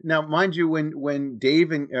now mind you, when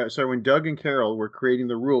Doug and Carol were creating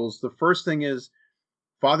the rules, the first thing is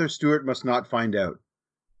Father Stewart must not find out.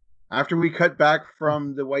 After we cut back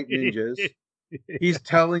from the White Ninjas, he's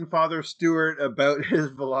telling Father Stewart about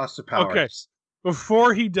his Velocipowers. Okay.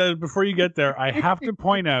 Before you get there, I have to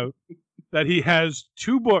point out that he has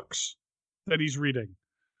 2 books that he's reading.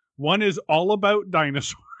 One is all about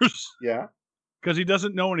dinosaurs. Yeah. Because he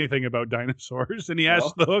doesn't know anything about dinosaurs. And he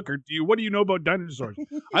asks the hooker, what do you know about dinosaurs?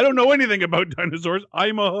 I don't know anything about dinosaurs.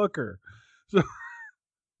 I'm a hooker. So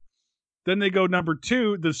then they go number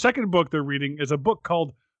 2. The second book they're reading is a book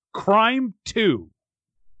called Crime 2.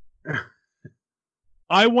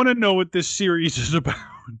 I want to know what this series is about.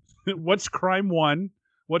 What's Crime 1?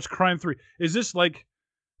 What's Crime 3? Is this like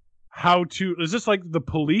the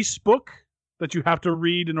police book that you have to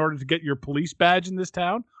read in order to get your police badge in this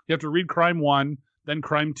town? You have to read Crime 1, then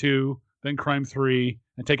Crime 2, then Crime 3,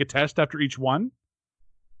 and take a test after each one?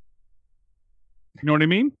 You know what I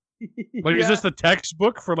mean? Like, Is this the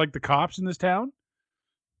textbook for like the cops in this town?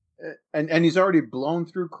 And he's already blown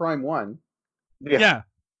through Crime 1. Yeah.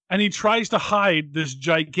 And he tries to hide this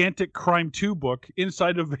gigantic Crime 2 book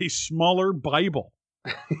inside of a smaller Bible.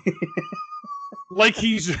 like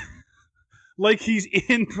he's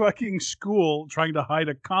in fucking school trying to hide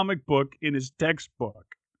a comic book in his textbook.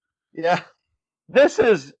 Yeah. This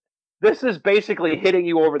is basically hitting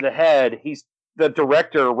you over the head. He's the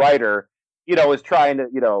director, writer, is trying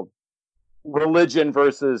to, religion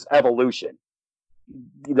versus evolution.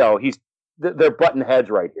 They're button heads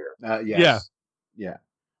right here. Yes. Yeah.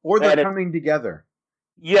 Or they're coming together.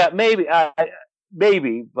 Yeah, maybe.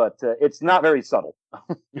 maybe, but it's not very subtle.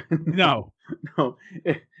 No. No.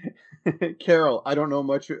 Carol, I don't know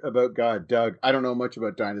much about God. Doug, I don't know much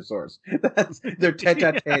about dinosaurs. That's their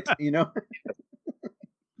tete-a-tete, you know?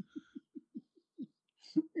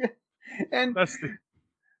 And That's the,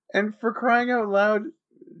 and for crying out loud,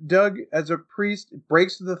 Doug, as a priest,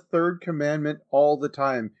 breaks the third commandment all the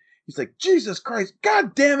time. He's like, Jesus Christ,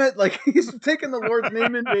 God damn it! Like he's taking the Lord's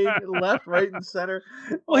name in vain, left, right, and center.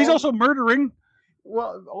 well, he's also murdering.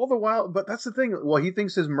 Well, all the while, but that's the thing. Well, he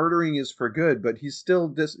thinks his murdering is for good, but he's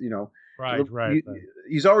still Right.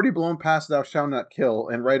 He's already blown past "Thou shalt not kill"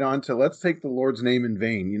 and right on to "Let's take the Lord's name in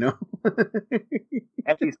vain." You know.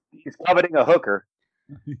 And he's coveting a hooker.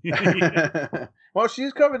 Well,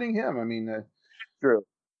 she's coveting him. I mean, True.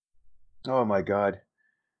 oh my God,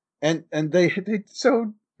 and they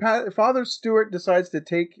so Father Stewart decides to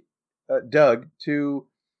take Doug to.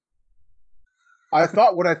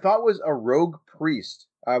 What I thought was a rogue priest.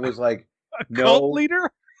 I was like, no. Cult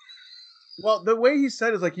leader? Well, the way he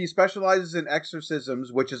said is like he specializes in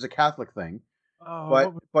exorcisms, which is a Catholic thing,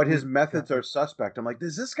 Oh, but his methods are suspect. I'm like,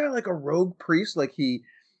 is this guy like a rogue priest? Like he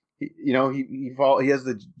has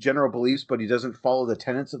the general beliefs, but he doesn't follow the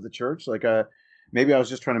tenets of the church. Like, maybe I was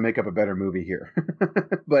just trying to make up a better movie here,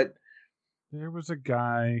 but there was a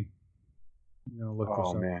guy. Look this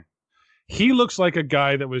oh up. man, He looks like a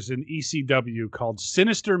guy that was in ECW called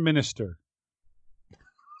Sinister Minister.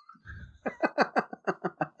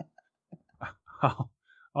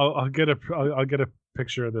 I'll get a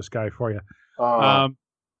picture of this guy for you.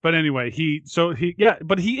 But anyway, he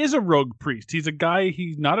is a rogue priest. He's a guy.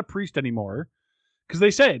 He's not a priest anymore because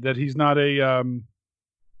they say that he's not a.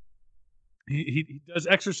 He does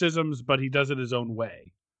exorcisms, but he does it his own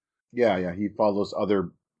way. Yeah, he follows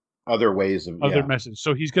other ways of other methods.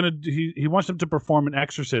 So he wants them to perform an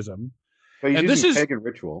exorcism. But he's using pagan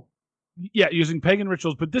ritual. Yeah, using pagan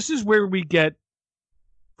rituals. But this is where we get,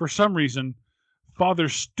 for some reason, Father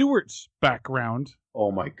Stewart's background.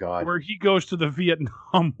 Oh my God! Where he goes to the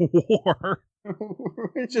Vietnam War.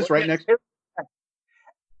 It's just right next.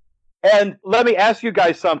 And let me ask you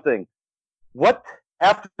guys something. What,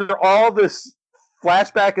 after all this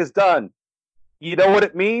flashback is done, you know what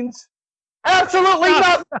it means? Absolutely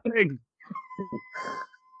nothing.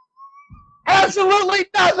 Absolutely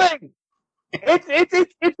nothing.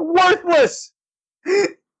 It's worthless.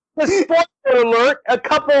 The spoiler alert: a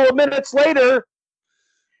couple of minutes later,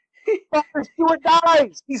 Father Stewart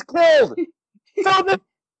dies. He's killed. So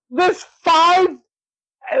this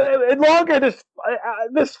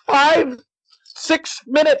 6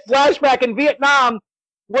 minute flashback in Vietnam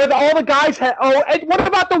where all the guys had. Oh, and what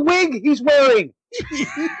about the wig he's wearing?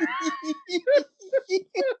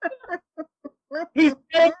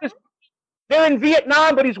 They're in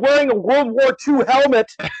Vietnam, but he's wearing a World War II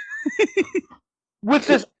helmet with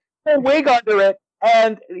this wig under it,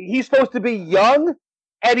 and he's supposed to be young,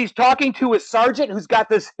 and he's talking to his sergeant who's got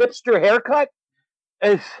this hipster haircut.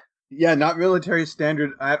 Yeah, not military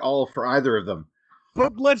standard at all for either of them.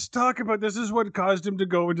 But let's talk about this. Is what caused him to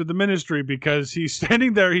go into the ministry, because he's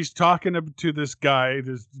standing there, he's talking to this guy,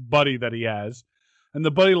 this buddy that he has, and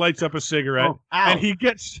the buddy lights up a cigarette, and he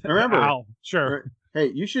gets... Remember, Al, sure. Hey,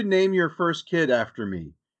 you should name your first kid after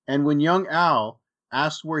me. And when young Al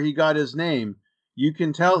asks where he got his name, you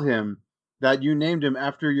can tell him that you named him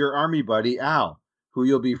after your army buddy, Al, who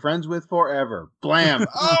you'll be friends with forever. Blam!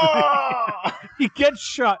 Oh! He gets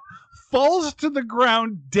shot, falls to the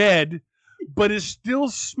ground dead, but is still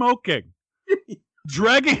smoking,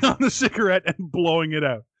 dragging on the cigarette and blowing it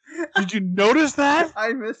out. Did you notice that?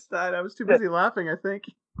 I missed that. I was too busy laughing, I think.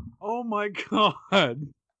 Oh my God.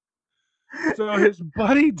 So his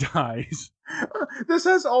buddy dies. This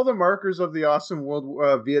has all the markers of the awesome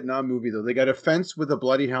Vietnam movie, though. They got a fence with a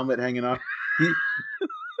bloody helmet hanging off.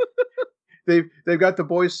 They've got the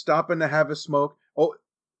boys stopping to have a smoke. Oh,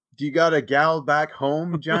 do you got a gal back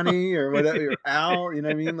home, Johnny, or whatever? Or Al, you know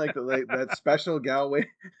what I mean? Like that special gal. Wait,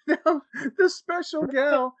 no, the special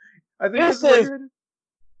gal. I think this is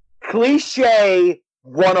cliche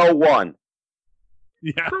 101.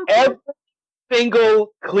 Yeah. Every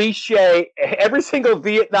single cliche, every single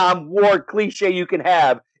Vietnam War cliche you can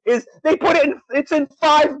have is they put it in. It's in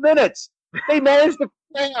 5 minutes. They managed to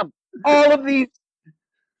cram all of these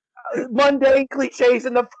mundane cliches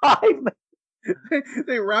into 5 minutes.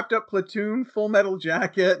 They wrapped up Platoon, Full Metal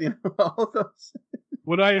Jacket, all those.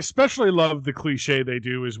 What I especially love the cliche they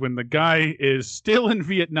do is when the guy is still in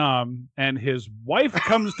Vietnam and his wife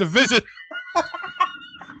comes to visit,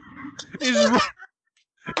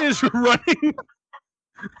 is running.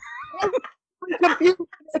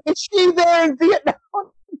 Is she there in Vietnam?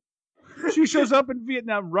 She shows up in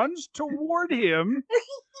Vietnam, runs toward him,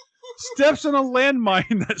 steps on a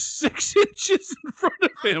landmine that's 6 inches in front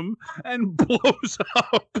of him, and blows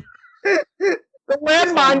up. The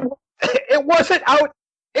landmine, it wasn't out.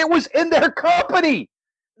 It was in their company.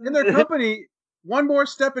 In their company, one more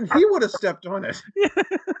step and he would have stepped on it. He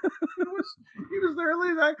was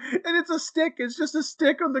literally like, and it's a stick. It's just a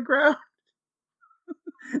stick on the ground.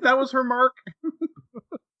 That was her mark.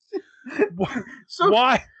 So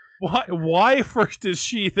Why first is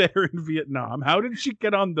she there in Vietnam? How did she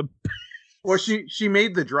get on the? Well, she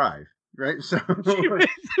made the drive, right? So She made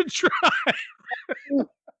the drive.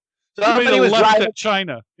 Somebody was left driving at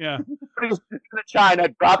China. Yeah. to China,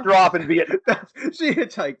 dropped her off in Vietnam. she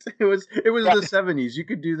hitchhiked. It was the 70s. You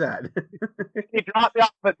could do that. He dropped me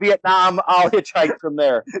off at Vietnam. I'll hitchhike from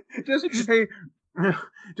there. Just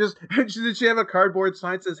did she have a cardboard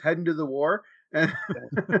sign that says "Heading to the War"? And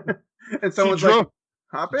and someone's like,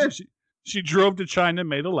 "Hop in." She drove to China,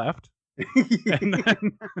 made a left, and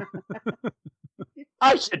then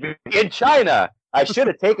I should be in China. I should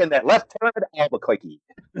have taken that left turn at Albuquerque.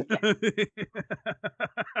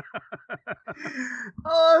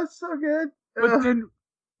 Oh, it's so good.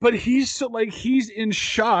 But he's so he's in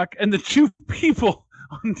shock, and the two people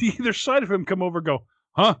on the either side of him come over, and go,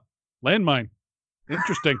 "Huh? Landmine?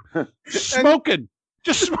 Interesting. Smoking,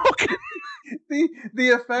 just smoking." The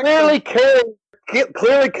effect.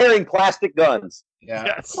 Clearly carrying plastic guns.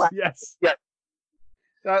 Yeah. Yes.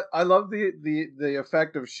 I love the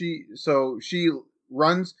effect of she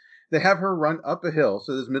runs. They have her run up a hill.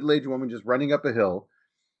 So this middle-aged woman just running up a hill,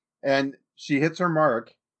 and she hits her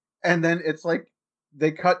mark, and then it's like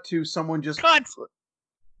they cut to someone just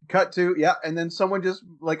cut to and then someone just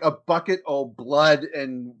like a bucket of blood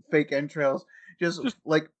and fake entrails, just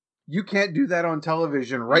like, you can't do that on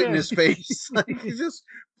television, right in his face. Like, just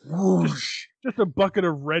whoosh. Just a bucket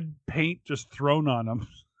of red paint just thrown on him.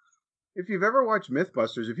 If you've ever watched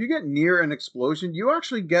Mythbusters, if you get near an explosion, you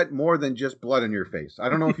actually get more than just blood on your face. I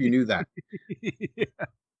don't know if you knew that. Yeah.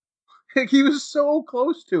 Like, he was so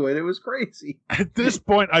close to it. It was crazy. At this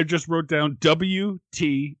point, I just wrote down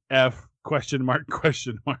WTF ?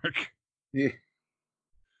 Yeah.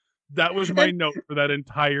 That was my note for that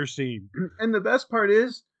entire scene. And the best part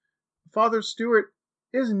is, Father Stewart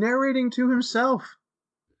is narrating to himself.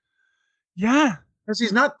 Yeah. Because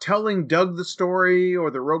he's not telling Doug the story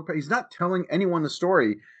or the rogue. He's not telling anyone the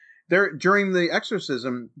story. During the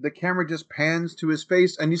exorcism, the camera just pans to his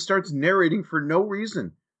face and he starts narrating for no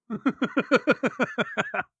reason.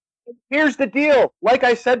 Here's the deal. Like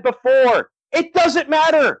I said before, it doesn't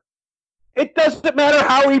matter. It doesn't matter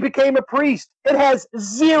how he became a priest. It has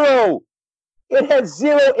zero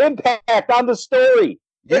impact on the story.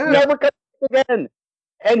 Yeah. It never comes again.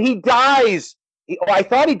 And he dies. I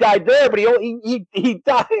thought he died there, but he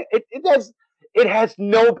died. It has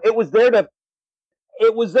no. It was there.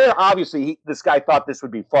 Obviously, this guy thought this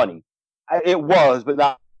would be funny. It was, but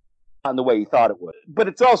not in the way he thought it would. But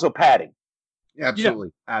it's also padding.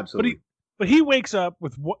 Absolutely, yeah. Absolutely. But he wakes up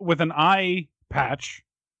with an eye patch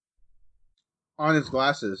on his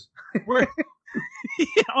glasses.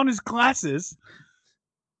 On his glasses.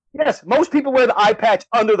 Yes, most people wear the eye patch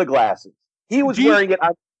under the glasses. He was wearing it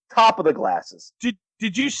on top of the glasses.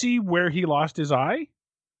 Did you see where he lost his eye?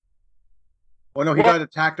 Oh no, he got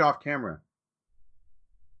attacked off camera.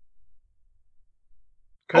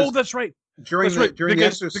 Oh, that's right. During the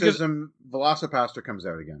exorcism, Velocipaster comes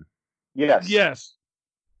out again. Yes.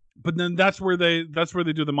 But then that's where they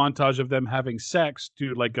do the montage of them having sex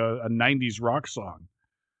to like a 90s rock song.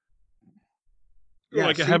 Yeah,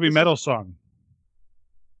 like a heavy metal song.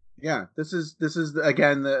 Yeah, this is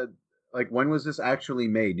again when was this actually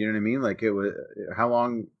made? You know what I mean? Like, it was how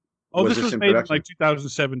long? Oh, this was made in like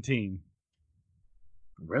 2017.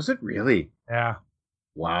 Was it really? Yeah.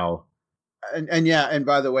 Wow. And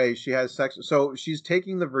by the way, she has sex. So she's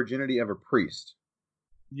taking the virginity of a priest.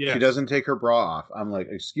 Yeah. She doesn't take her bra off. I'm like,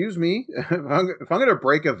 excuse me, if I'm going to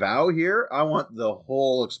break a vow here, I want the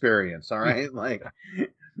whole experience. All right, like,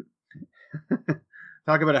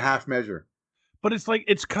 talk about a half measure. But it's like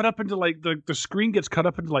it's cut up into like the screen gets cut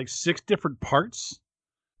up into like 6 different parts,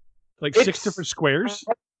 like 6 different squares.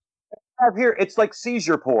 Have here, it's like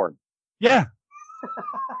seizure porn. Yeah,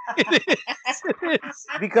 it is.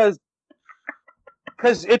 Because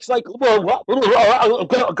it's like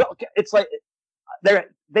it's like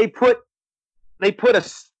they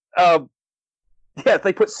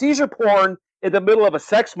put seizure porn in the middle of a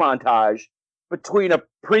sex montage between a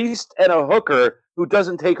priest and a hooker who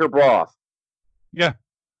doesn't take her bra off. Yeah.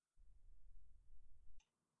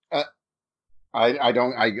 I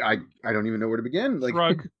don't even know where to begin. Like,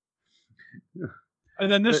 drug.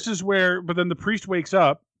 And then this is where, but then the priest wakes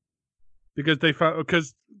up because they found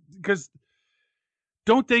because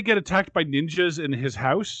don't they get attacked by ninjas in his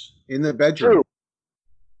house? In the bedroom. True.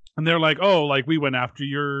 And they're like, oh, like we went after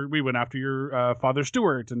your Father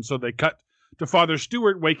Stewart, and so they cut to Father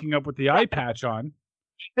Stewart waking up with the eye patch on.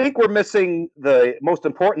 I think we're missing the most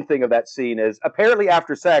important thing of that scene is apparently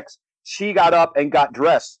after sex, she got up and got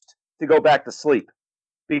dressed to go back to sleep.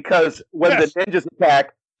 Because when the ninjas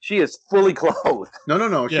attack, she is fully clothed.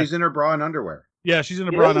 No. Yeah. She's in her bra and underwear. Yeah, she's in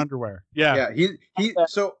a bra and underwear. Yeah. Yeah.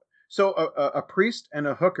 So a priest and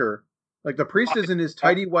a hooker, like the priest is in his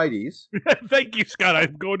tidy whities. Thank you, Scott.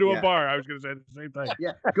 I'm going to a bar. I was going to say the same thing.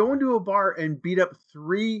 Yeah, go into a bar and beat up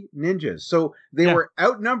 3 ninjas. So they were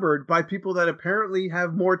outnumbered by people that apparently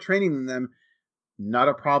have more training than them. Not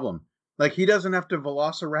a problem. Like he doesn't have to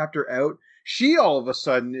velociraptor out. She all of a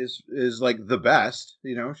sudden is like the best.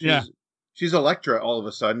 You know, she's Elektra all of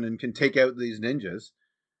a sudden and can take out these ninjas.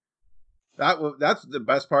 That's the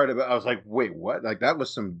best part of it. I was like, wait, what? Like that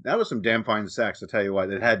was some damn fine sex. I tell you what,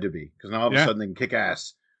 it had to be because now all of a sudden they can kick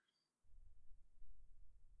ass.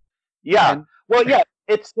 Yeah.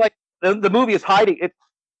 It's like the movie is hiding it.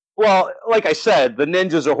 Well, like I said, the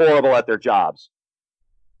ninjas are horrible at their jobs.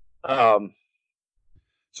 So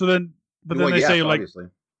then, but then they say obviously.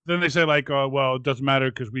 Oh, well, it doesn't matter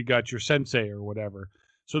because we got your sensei or whatever.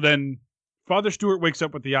 So then Father Stewart wakes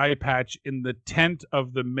up with the eye patch in the tent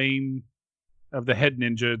of the head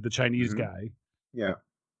ninja, the Chinese guy. Yeah.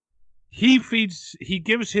 He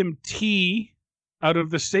gives him tea out of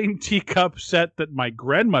the same teacup set that my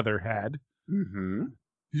grandmother had. Mm-hmm.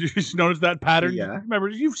 You just notice that pattern? Yeah. Remember,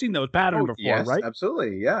 you've seen those patterns before, yes, right?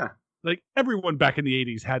 Absolutely, yeah. Like, everyone back in the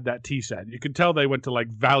 80s had that tea set. You could tell they went to, like,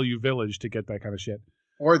 Value Village to get that kind of shit.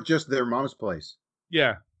 Or just their mom's place.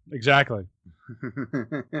 Yeah, exactly.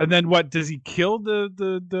 And then what? Does he kill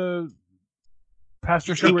the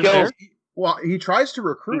Pastor Stewart there? Well, he tries to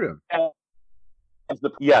recruit him.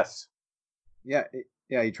 Yes. Yeah,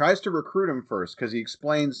 he tries to recruit him first because he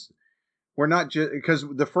explains we're not just because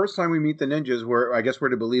the first time we meet the ninjas, I guess we're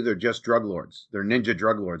to believe they're just drug lords. They're ninja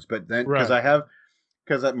drug lords. But then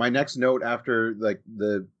because my next note after like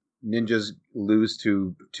the ninjas lose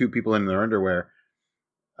to 2 people in their underwear,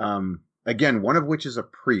 again, one of which is a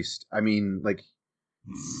priest. I mean, like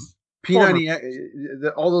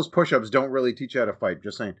P90, all those push-ups don't really teach you how to fight.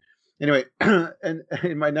 Just saying. Anyway, and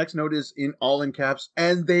my next note is in all in caps,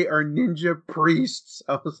 and they are ninja priests.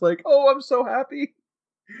 I was like, oh, I'm so happy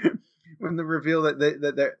when the reveal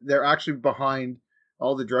that they're actually behind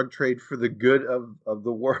all the drug trade for the good of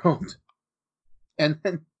the world. And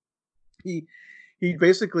then he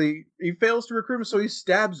basically fails to recruit him, so he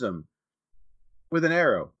stabs him with an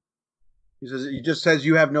arrow. He just says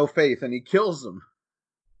you have no faith, and he kills him.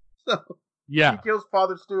 So he kills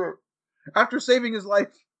Father Stewart after saving his life.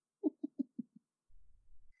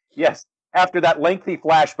 Yes, after that lengthy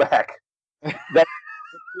flashback.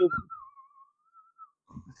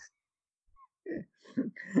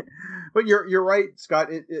 But you're right, Scott.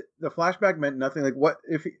 The flashback meant nothing. Like what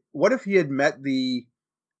if he had met the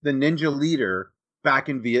ninja leader back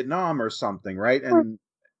in Vietnam or something, right? And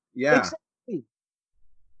exactly.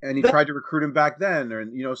 And he tried to recruit him back then,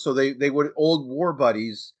 or so they would old war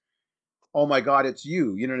buddies. Oh my God, it's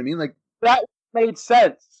you. You know what I mean? Like that made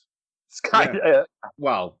sense. It's kind of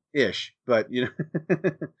well, ish, but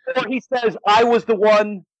Well, he says, "I was the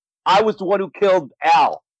one who killed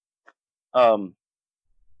Al."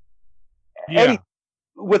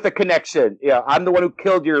 With a connection. Yeah, I'm the one who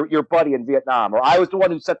killed your buddy in Vietnam, or I was the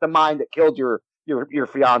one who set the mine that killed your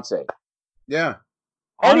fiance. Yeah,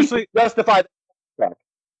 honestly, justified.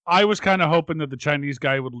 I was kind of hoping that the Chinese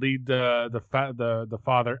guy would lead the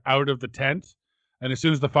father out of the tent. And as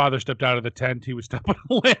soon as the father stepped out of the tent, he would step on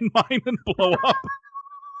a landmine and blow up.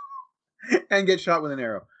 And get shot with an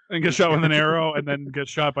arrow. And get shot with an arrow, and then get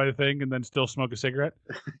shot by the thing, and then still smoke a cigarette.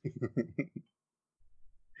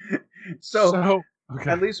 So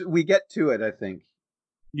okay. At least we get to it, I think.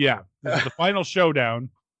 Yeah. This is the final showdown.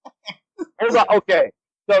 Hold on. Okay.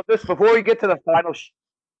 So before we get to the final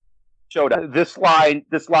showdown, this line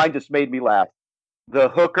just made me laugh. The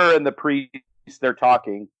hooker and the priest, they're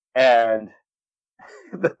talking, and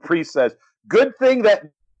the priest says, "Good thing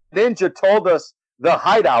that ninja told us the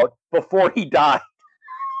hideout before he died."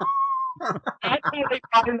 That's how they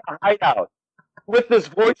find the hideout. With this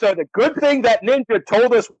voice on it. Good thing that ninja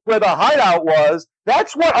told us where the hideout was.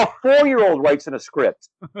 That's what a 4-year-old writes in a script.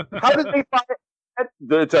 How did they find it?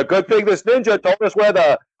 It's a good thing this ninja told us where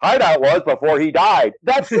the hideout was before he died.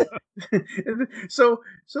 That's it. So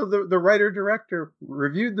the writer-director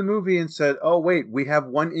reviewed the movie and said, oh, wait, we have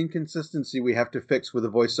one inconsistency we have to fix with a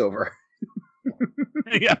voiceover.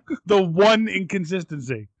 Yeah, the one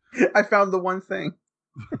inconsistency. I found the one thing.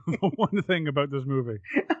 The one thing about this movie.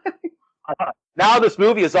 Now this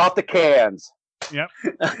movie is off the cans. Yep.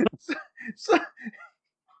 So,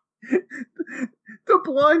 the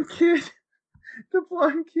blonde kid,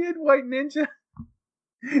 White Ninja,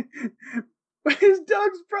 is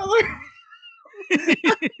Doug's brother.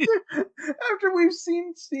 After we've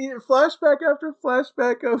seen flashback after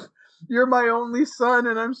flashback of "You're my only son,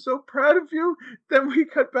 and I'm so proud of you," then we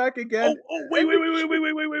cut back again. Oh, wait.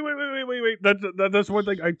 That's one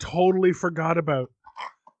thing I totally forgot about.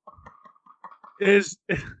 Is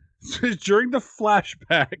during the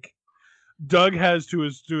flashback, Doug has to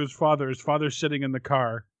his father. His father's sitting in the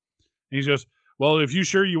car. And he goes, "Well, if you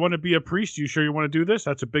sure you want to be a priest, you sure you want to do this?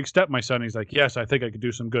 That's a big step, my son." He's like, "Yes, I think I could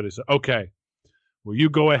do some good." He said, "Okay, well, you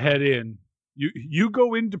go ahead in. You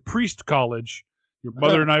go into priest college. Your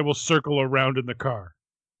mother and I will circle around in the car."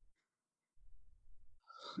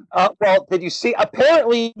 Well, did you see?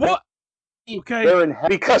 Apparently, What? Okay. they're in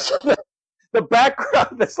because of the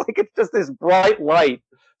background is like it's just this bright light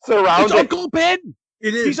It's surrounding. Uncle Ben.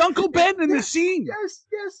 It is. He's Uncle Ben in the scene.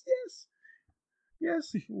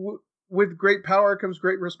 Yes. With great power comes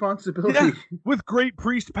great responsibility. Yeah. With great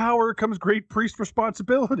priest power comes great priest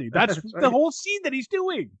responsibility. That's That's the right. whole scene that he's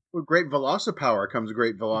doing. With great velocipower comes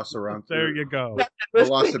great velociraptor. There you go.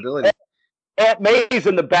 Velocibility. Aunt May's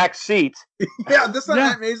in the back seat. Yeah, this time Yeah.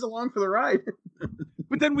 Aunt May's along for the ride.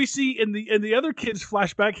 But then we see in the other kid's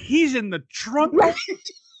flashback, he's in the trunk.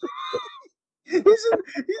 He's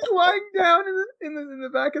lying down in the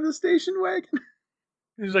back of the station wagon.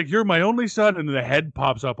 He's like, "You're my only son," and the head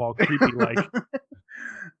pops up all creepy like.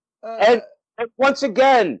 And once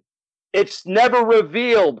again, it's never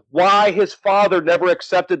revealed why his father never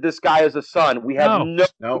accepted this guy as a son. We have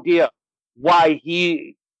no idea why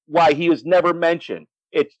he is never mentioned.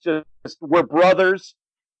 It's just we're brothers,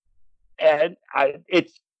 and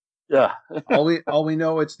all we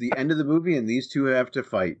know, it's the end of the movie, and these two have to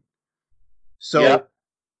fight. So, Yeah.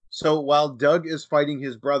 So while Doug is fighting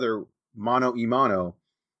his brother mano a mano,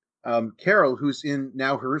 Carol, who's in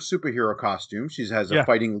now her superhero costume, she has a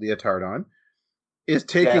fighting leotard on, is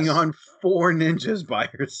taking on 4 ninjas by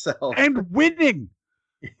herself and winning.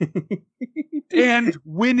 And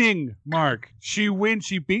winning, Mark. She wins.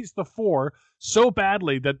 She beats the 4 so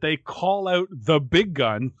badly that they call out the big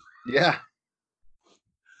gun. Yeah.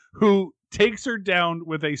 Who takes her down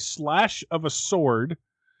with a slash of a sword.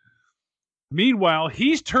 Meanwhile,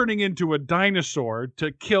 he's turning into a dinosaur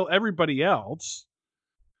to kill everybody else.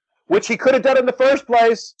 which he could have done in the first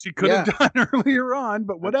place. She could have done earlier on,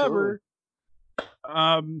 but whatever.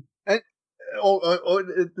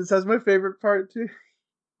 This has my favorite part too.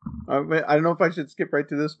 I don't know if I should skip right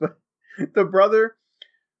to this, but the brother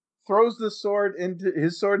throws the sword into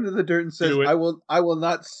the dirt and says, "I will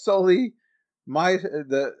not sully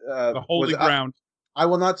the holy ground. I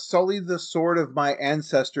will not sully the sword of my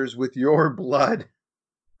ancestors with your blood."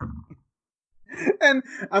 And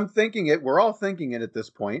I'm thinking it. We're all thinking it at this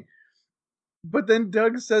point. But then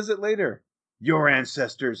Doug says it later. "Your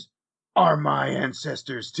ancestors are my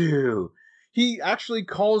ancestors too." He actually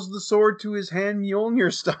calls the sword to his hand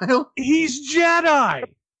Mjolnir style. He's Jedi.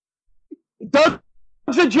 Doug's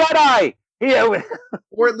a Jedi.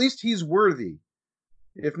 Or at least he's worthy.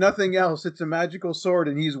 If nothing else, it's a magical sword,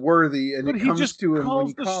 and he's worthy, and but it comes to him when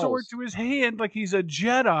he the calls. sword to his hand like he's a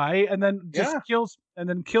Jedi, and then just kills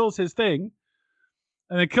his thing,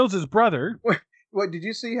 and then kills his brother. What did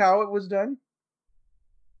you see how it was done?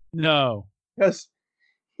 No, because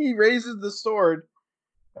he raises the sword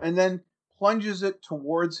and then plunges it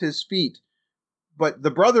towards his feet. But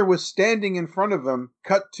the brother was standing in front of him.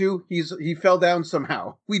 Cut to he fell down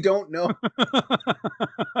somehow. We don't know.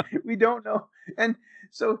 We don't know. And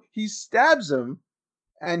so he stabs him,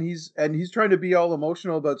 and he's trying to be all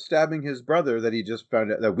emotional about stabbing his brother that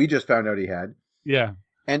we just found out he had. Yeah.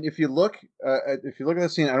 And if you look at the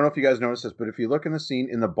scene, I don't know if you guys noticed this, but if you look in the scene,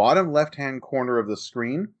 in the bottom left-hand corner of the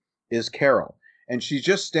screen is Carol. And she's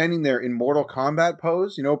just standing there in Mortal Kombat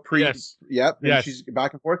pose, Yes. Yep. And yes. She's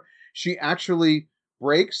back and forth. She actually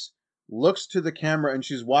breaks, looks to the camera, and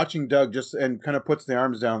she's watching Doug and kind of puts the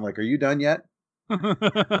arms down like, "Are you done yet?"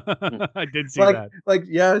 I did see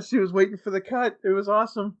that. She was waiting for the cut. It was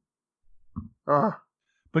awesome.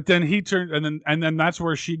 But then he turned, and then that's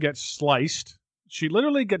where she gets sliced. She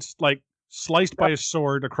literally gets sliced by a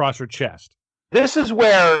sword across her chest. This is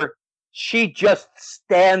where she just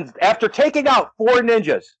stands after taking out 4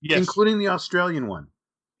 ninjas, including the Australian one.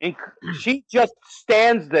 She just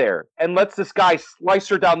stands there and lets this guy slice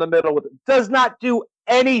her down the middle with it. Does not do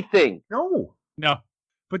anything. No.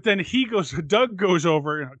 But then Doug goes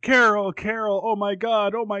over, Carol, oh my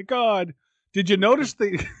God. Did you notice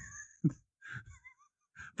the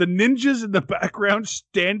ninjas in the background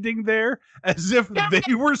standing there as if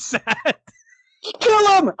they were sad? Kill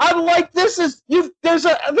him! I'm like, there's a field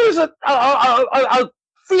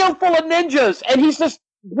full of ninjas, and he's just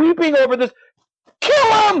weeping over this.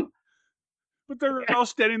 Kill him! But they're all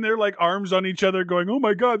standing there like arms on each other going, oh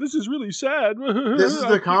my God, this is really sad. This is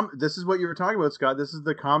this is what you were talking about, Scott. This is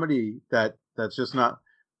the comedy that's just not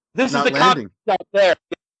This not is the landing. comedy there.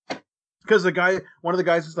 Because one of the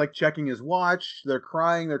guys is like checking his watch. They're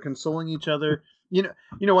crying. They're consoling each other. You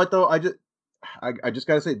know what though? I just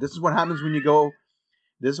gotta say, this is what happens when you go.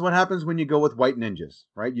 This is what happens when you go with white ninjas,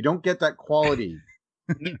 right? You don't get that quality.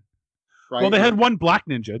 Right? Well, they had one black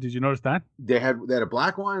ninja. Did you notice that? They had a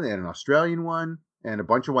black one. They had an Australian one, and a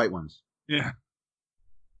bunch of white ones. Yeah.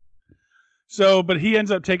 So, but he ends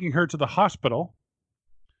up taking her to the hospital,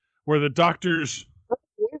 where the doctor's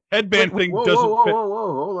headband thing doesn't fit.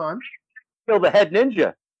 Whoa, hold on. Kill the head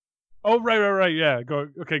ninja. Oh, right. Yeah. Go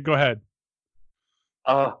ahead.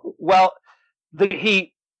 Well,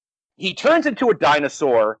 he turns into a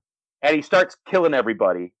dinosaur and he starts killing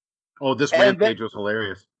everybody. Oh, this rampage was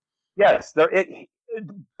hilarious. Yes,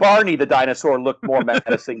 Barney the dinosaur looked more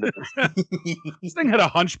menacing than this. This thing had a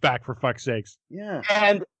hunchback, for fuck's sakes. Yeah.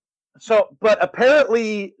 And so, but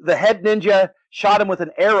apparently the head ninja shot him with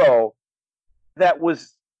an arrow that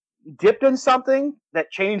was dipped in something that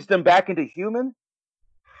changed him back into human.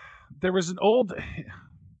 There was an old...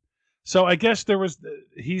 So I guess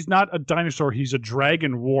he's not a dinosaur, he's a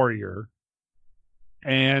dragon warrior.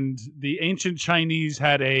 And the ancient Chinese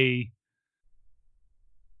had an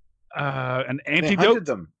antidote.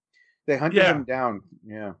 They hunted them down.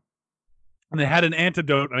 Yeah. And they had an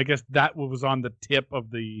antidote, and I guess that was on the tip of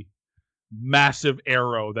the massive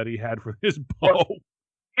arrow that he had for his bow. Well,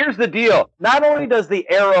 here's the deal. Not only does the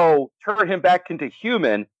arrow turn him back into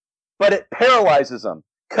human, but it paralyzes him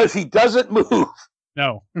because he doesn't move.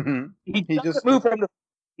 No. He doesn't move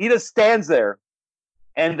he just stands there.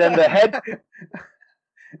 And then the head...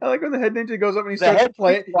 I like when the head ninja goes up and he starts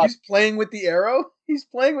playing. He's playing with the arrow. He's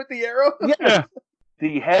playing with the arrow. Yeah.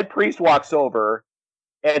 The head priest walks over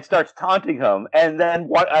and starts taunting him. And then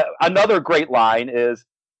another great line is,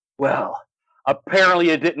 well,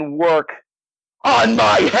 apparently it didn't work on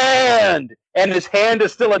my hand. And his hand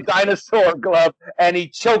is still a dinosaur glove, and he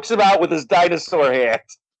chokes him out with his dinosaur hand.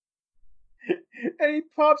 And he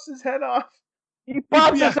pops his head off. He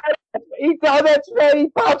pops his head off. That's right. He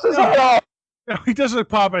pops his head off. No, he doesn't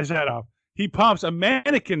pop his head off. He pops a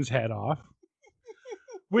mannequin's head off,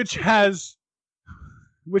 which has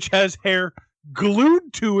hair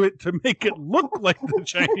glued to it to make it look like the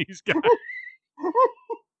Chinese guy.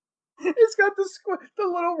 It's got the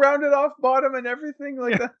little rounded off bottom and everything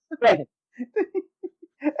like that. Right.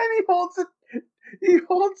 And he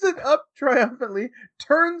holds it up triumphantly,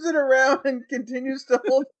 turns it around, and continues to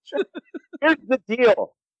hold it. Here's the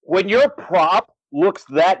deal. When your prop looks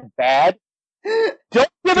that bad, don't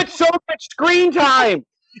give it so much screen time.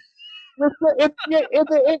 Don't.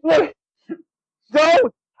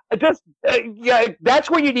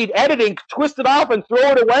 That's where you need editing. Twist it off and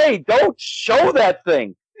throw it away. Don't show that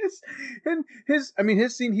thing. His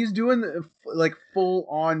scene. He's doing like full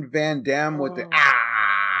on Van Damme with the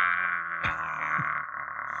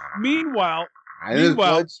Meanwhile, hang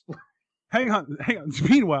on.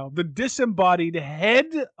 Meanwhile, the disembodied head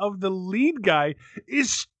of the lead guy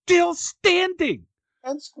is still standing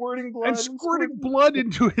and squirting blood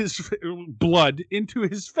into his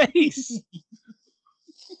face.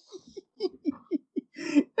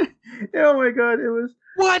 Oh my God! It was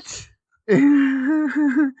what?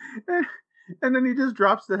 And then he just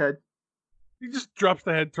drops the head. He just drops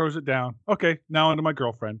the head, throws it down. Okay, now onto my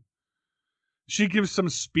girlfriend. She gives some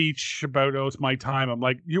speech about, it's my time. I'm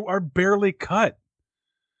like, you are barely cut.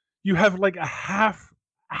 You have like a half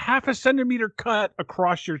a centimeter cut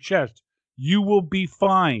across your chest. You will be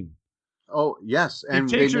fine. Oh, yes. And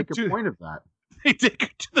they make a point of that. They take her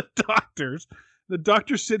to the doctor's. The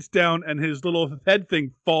doctor sits down and his little head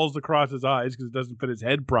thing falls across his eyes because it doesn't fit his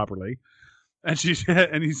head properly. And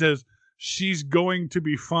he says, she's going to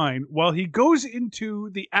be fine. While he goes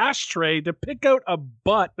into the ashtray to pick out a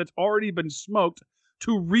butt that's already been smoked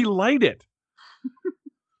to relight it.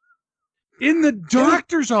 In the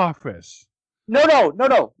doctor's office. No.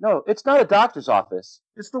 It's not a doctor's office.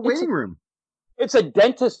 It's the waiting room. It's a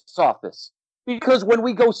dentist's office. Because when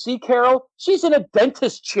we go see Carol, she's in a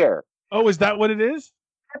dentist chair. Oh, is that what it is?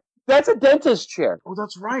 That's a dentist chair. Oh,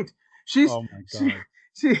 that's right. Oh my God.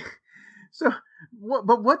 So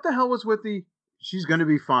what the hell was with she's going to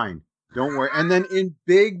be fine? Don't worry. And then in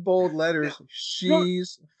big bold letters,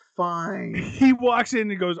 she's fine. He walks in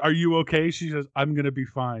and he goes, "Are you okay?" She says, "I'm going to be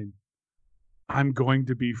fine. I'm going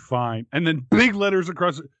to be fine." And then big letters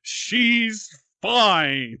across it, "She's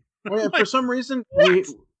fine." Oh, yeah, for some reason,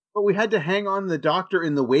 we had to hang on the doctor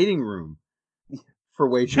in the waiting room for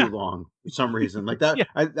way too long. For some reason, like that,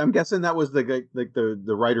 I'm guessing that was the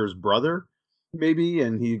writer's brother, maybe,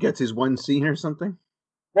 and he gets his one scene or something.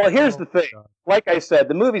 Well, here's the thing. Like I said,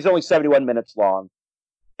 the movie's only 71 minutes long,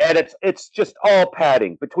 and it's just all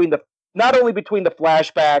padding between not only between the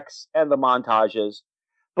flashbacks and the montages,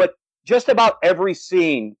 but just about every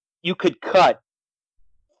scene you could cut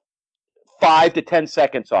 5 to 10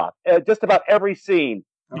 seconds off. Just about every scene,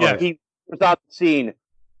 he was on the scene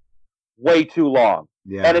way too long,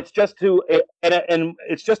 and it's just to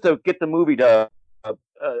get the movie to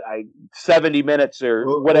 70 minutes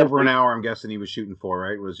or whatever. Over an hour, I'm guessing he was shooting for,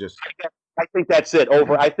 right? It was just. I think that's it.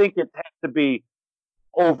 I think it has to be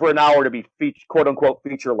over an hour to be quote unquote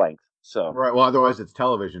feature length. So right. Well, otherwise it's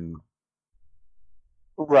television.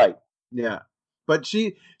 Right. Yeah, but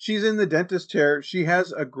she's in the dentist chair. She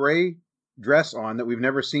has a gray dress on that we've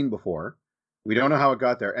never seen before. We don't know how it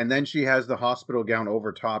got there. And then she has the hospital gown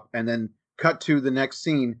over top. And then cut to the next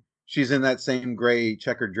scene, she's in that same gray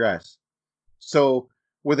checkered dress. So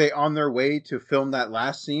were they on their way to film that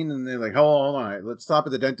last scene? And they're like, hold on, let's stop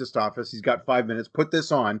at the dentist office. He's got 5 minutes. Put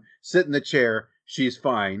this on. Sit in the chair. She's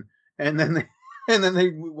fine. And then they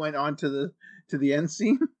went on to the end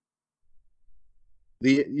scene.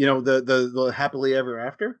 The happily ever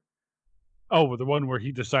after. Oh, the one where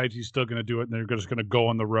he decides he's still going to do it, and they're just going to go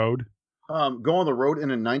on the road. Go on the road in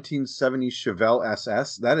a 1970 Chevelle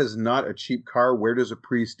SS. That is not a cheap car. Where does a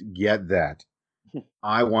priest get that?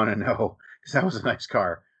 I want to know, because that was a nice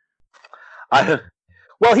car.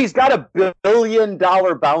 Well, he's got $1 billion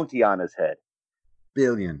bounty on his head.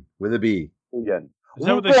 Billion with a B. Billion. Is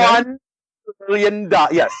that what they said? $1 billion.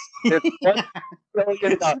 Yes. It's $1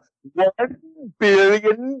 billion. $1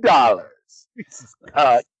 billion.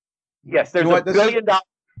 Yes, there's $1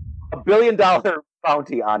 billion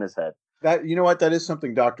bounty on his head. That, you know what? That is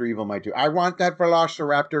something Dr. Evil might do. I want that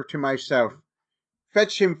Velociraptor to myself.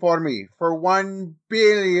 Fetch him for me for $1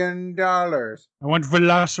 billion. I want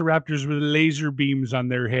velociraptors with laser beams on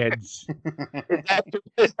their heads.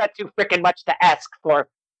 Is that too freaking much to ask for?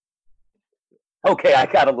 Okay, I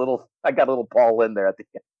got a little Paul in there at the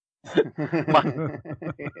end.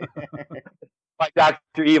 My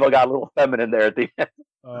Dr. Evil got a little feminine there at the end.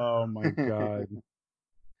 Oh my god! And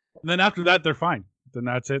then after that, they're fine. Then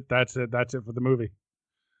that's it. That's it for the movie.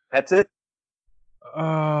 That's it.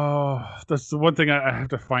 Oh, that's the one thing I have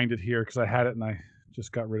to find it here because I had it and I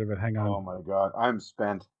just got rid of it. Hang on. Oh my god, I'm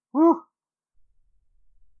spent. Woo.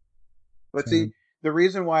 But see, the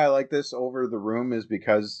reason why I like this over The Room is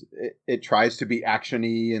because it tries to be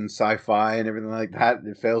action-y and sci-fi and everything like that.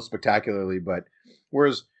 It fails spectacularly, but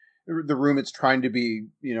whereas The Room, it's trying to be,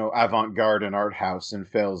 avant-garde and art house and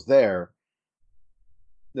fails there.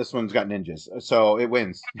 This one's got ninjas, so it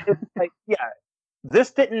wins.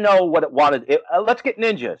 This didn't know what it wanted. Let's get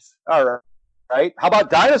ninjas. All right. How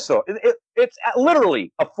about dinosaur? It's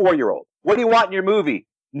literally a 4-year-old. What do you want in your movie?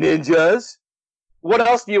 Ninjas. What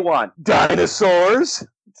else do you want? Dinosaurs.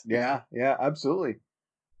 Yeah, absolutely.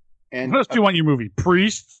 And what else do you want in your movie?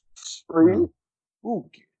 Priests. Ooh.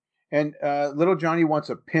 And Little Johnny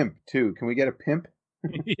wants a pimp too. Can we get a pimp?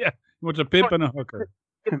 Yeah, he wants a pimp and a hooker.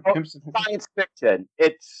 Science fiction.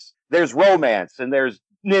 There's romance and there's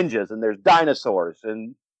ninjas and there's dinosaurs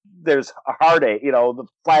and there's a heartache. The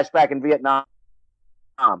flashback in Vietnam.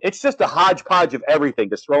 It's just a hodgepodge of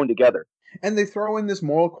everything just thrown together. And they throw in this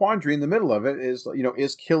moral quandary in the middle of it.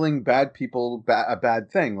 Is killing bad people a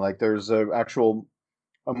bad thing? Like there's a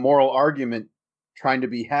moral argument trying to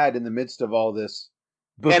be had in the midst of all this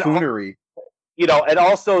buffoonery. And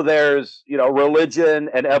also there's religion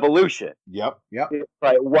and evolution. Yep.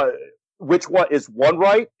 Right. Which one is one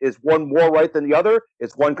right? Is one more right than the other?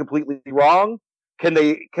 Is one completely wrong? Can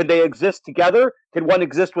they exist together? Can one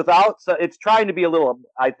exist without? So it's trying to be a little.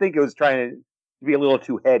 I think it was trying to be a little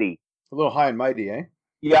too heady. A little high and mighty, eh?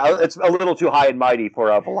 Yeah, it's a little too high and mighty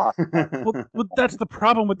for a philosophy. Well, that's the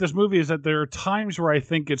problem with this movie is that there are times where I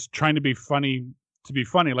think it's trying to be funny,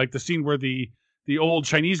 like the scene where the old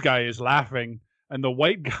Chinese guy is laughing and the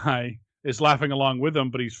white guy is laughing along with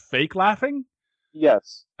him, but he's fake laughing.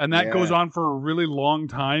 Yes. And that goes on for a really long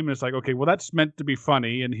time. It's like, okay, well, that's meant to be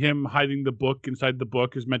funny, and him hiding the book inside the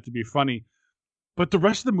book is meant to be funny. But the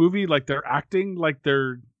rest of the movie, like, they're acting like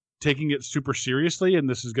they're taking it super seriously, and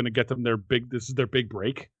this is going to get them their big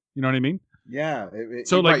break. You know what I mean? Yeah.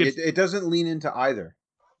 It doesn't lean into either.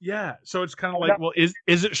 Yeah, so it's kind of like, well, is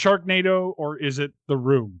it Sharknado or is it The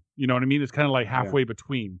Room? You know what I mean? It's kind of like halfway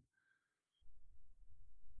between.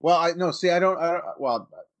 Well, I don't. Well,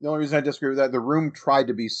 the only reason I disagree with that, The Room tried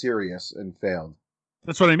to be serious and failed.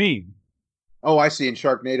 That's what I mean. Oh, I see. And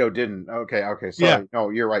Sharknado didn't. Okay. Sorry. Yeah. No,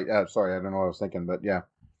 you're right. Sorry, I don't know what I was thinking, but yeah.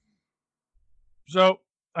 So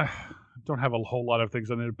I don't have a whole lot of things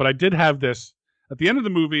on it, but I did have this at the end of the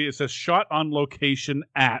movie. It says shot on location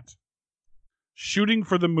at Shooting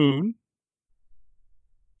for the Moon,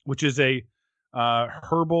 which is a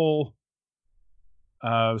herbal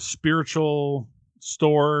spiritual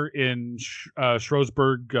store in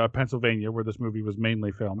Shrewsbury, Pennsylvania, where this movie was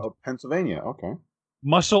mainly filmed. Oh, Pennsylvania. Okay.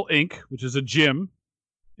 Muscle Inc., which is a gym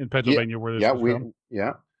in Pennsylvania, where this was filmed.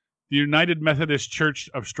 Yeah. The United Methodist Church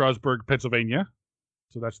of Strasbourg, Pennsylvania.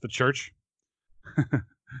 So that's the church.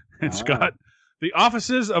 And Scott, the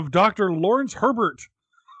offices of Dr. Lawrence Herbert.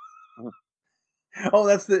 Oh,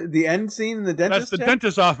 that's the end scene in the dentist. That's the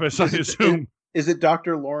dentist's office, I assume. Is it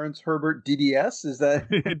Dr. Lawrence Herbert DDS? Is that?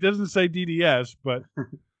 It doesn't say DDS, but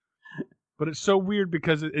it's so weird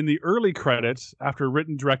because in the early credits, after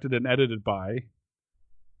written, directed, and edited by,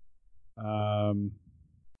 I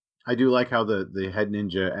do like how the head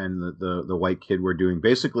ninja and the white kid were doing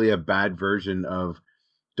basically a bad version of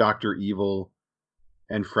Dr. Evil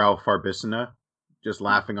and Frau Farbissina, just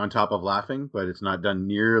laughing on top of laughing, but it's not done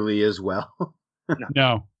nearly as well.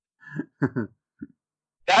 No.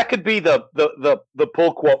 That could be the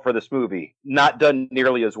pull quote for this movie. Not done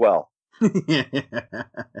nearly as well. They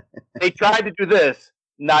tried to do this,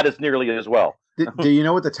 not as nearly as well. Do you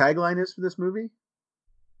know what the tagline is for this movie?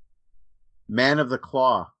 Man of the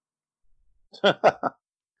Claw. But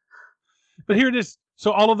here it is.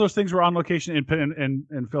 So all of those things were on location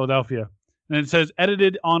in Philadelphia. And it says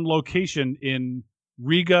edited on location in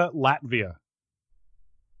Riga, Latvia.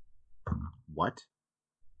 What?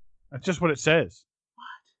 That's just what it says.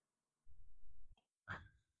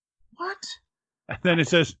 What? And then it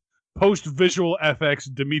says post visual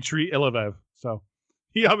FX Dmitry Ilivev. So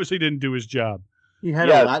he obviously didn't do his job. He had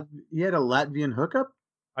a Latvian hookup?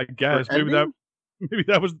 I guess maybe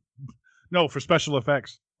that was no, for special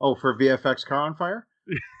effects. Oh, for VFX Car on Fire?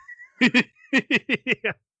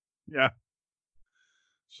 Yeah.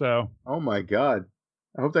 So. Oh my God!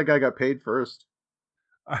 I hope that guy got paid first.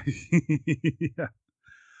 Yeah.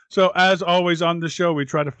 So as always on the show, we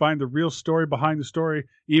try to find the real story behind the story.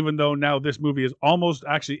 Even though now this movie is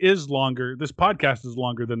is longer. This podcast is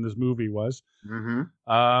longer than this movie was.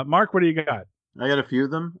 Mm-hmm. Mark, what do you got? I got a few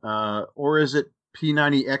of them. Or is it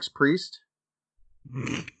P90X Priest?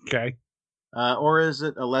 Okay. Or is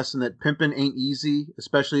it a lesson that pimping ain't easy,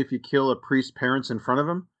 especially if you kill a priest's parents in front of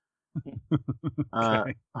him?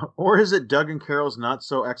 Okay. Or is it Doug and Carol's not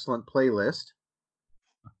so excellent playlist?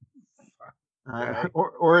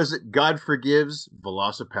 Or is it God forgives,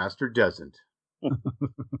 Velocipaster doesn't?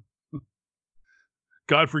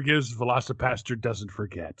 God forgives, Velocipaster doesn't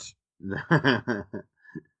forget.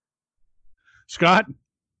 Scott?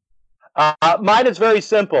 Mine is very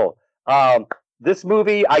simple. This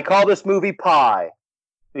movie, I call this movie Pie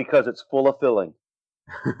because it's full of filling.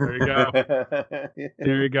 There you go.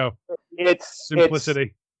 There you go. It's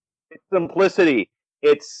simplicity. It's simplicity.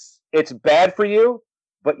 It's bad for you,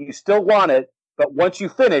 but you still want it. But once you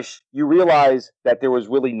finish, you realize that there was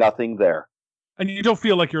really nothing there. And you don't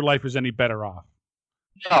feel like your life is any better off.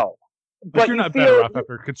 No. But you're not better off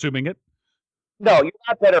after consuming it. No, you're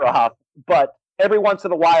not better off. But every once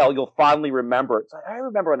in a while, you'll finally remember. It's like, I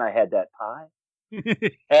remember when I had that pie.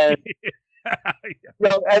 And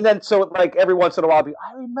and then so like every once in a while,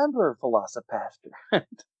 I remember Velocipaster.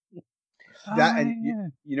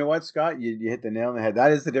 You know what, Scott? You hit the nail on the head.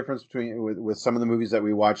 That is the difference between with some of the movies that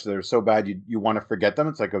we watch that are so bad you want to forget them.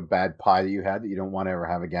 It's like a bad pie that you had that you don't want to ever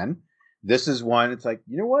have again. This is one. It's like,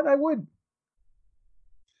 you know what? I would.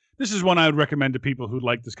 This is one I would recommend to people who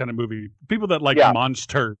like this kind of movie. People that like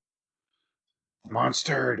Monster.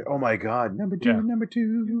 Monstered. Oh my God. Number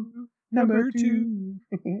two.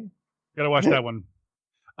 Gotta watch that one.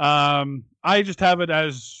 I just have it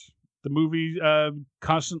as the movie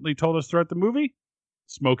constantly told us throughout the movie.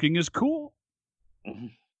 Smoking is cool.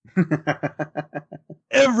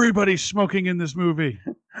 Everybody's smoking in this movie.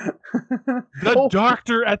 The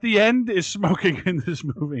doctor at the end is smoking in this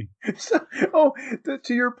movie.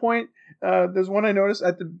 To your point, there's one I noticed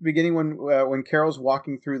at the beginning when Carol's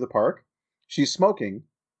walking through the park. She's smoking,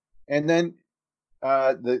 and then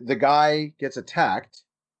the guy gets attacked.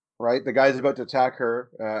 Right, the guy's about to attack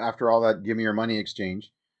her after all that "give me your money"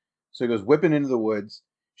 exchange. So he goes whipping into the woods.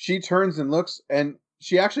 She turns and looks, and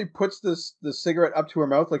she actually puts the cigarette up to her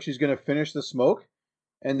mouth like she's going to finish the smoke.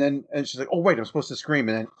 and she's like, "Oh wait, I'm supposed to scream,"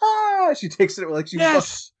 and then she takes it like she.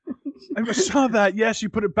 Yes, I saw that. Yes, she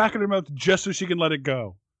put it back in her mouth just so she can let it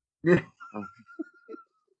go.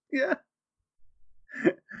 Yeah.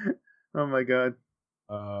 Oh my god.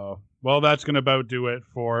 Well, that's going to about do it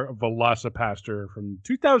for Velocipaster from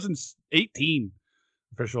 2018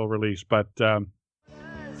 official release. But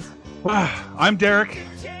I'm Derek.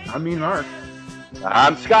 I'm Mean Mark.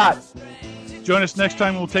 I'm Scott. Join us next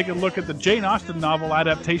time. We'll take a look at the Jane Austen novel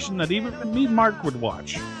adaptation that even Mean Mark would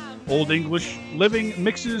watch. Old English living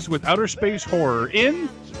mixes with outer space horror in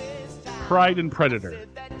Pride and Predator.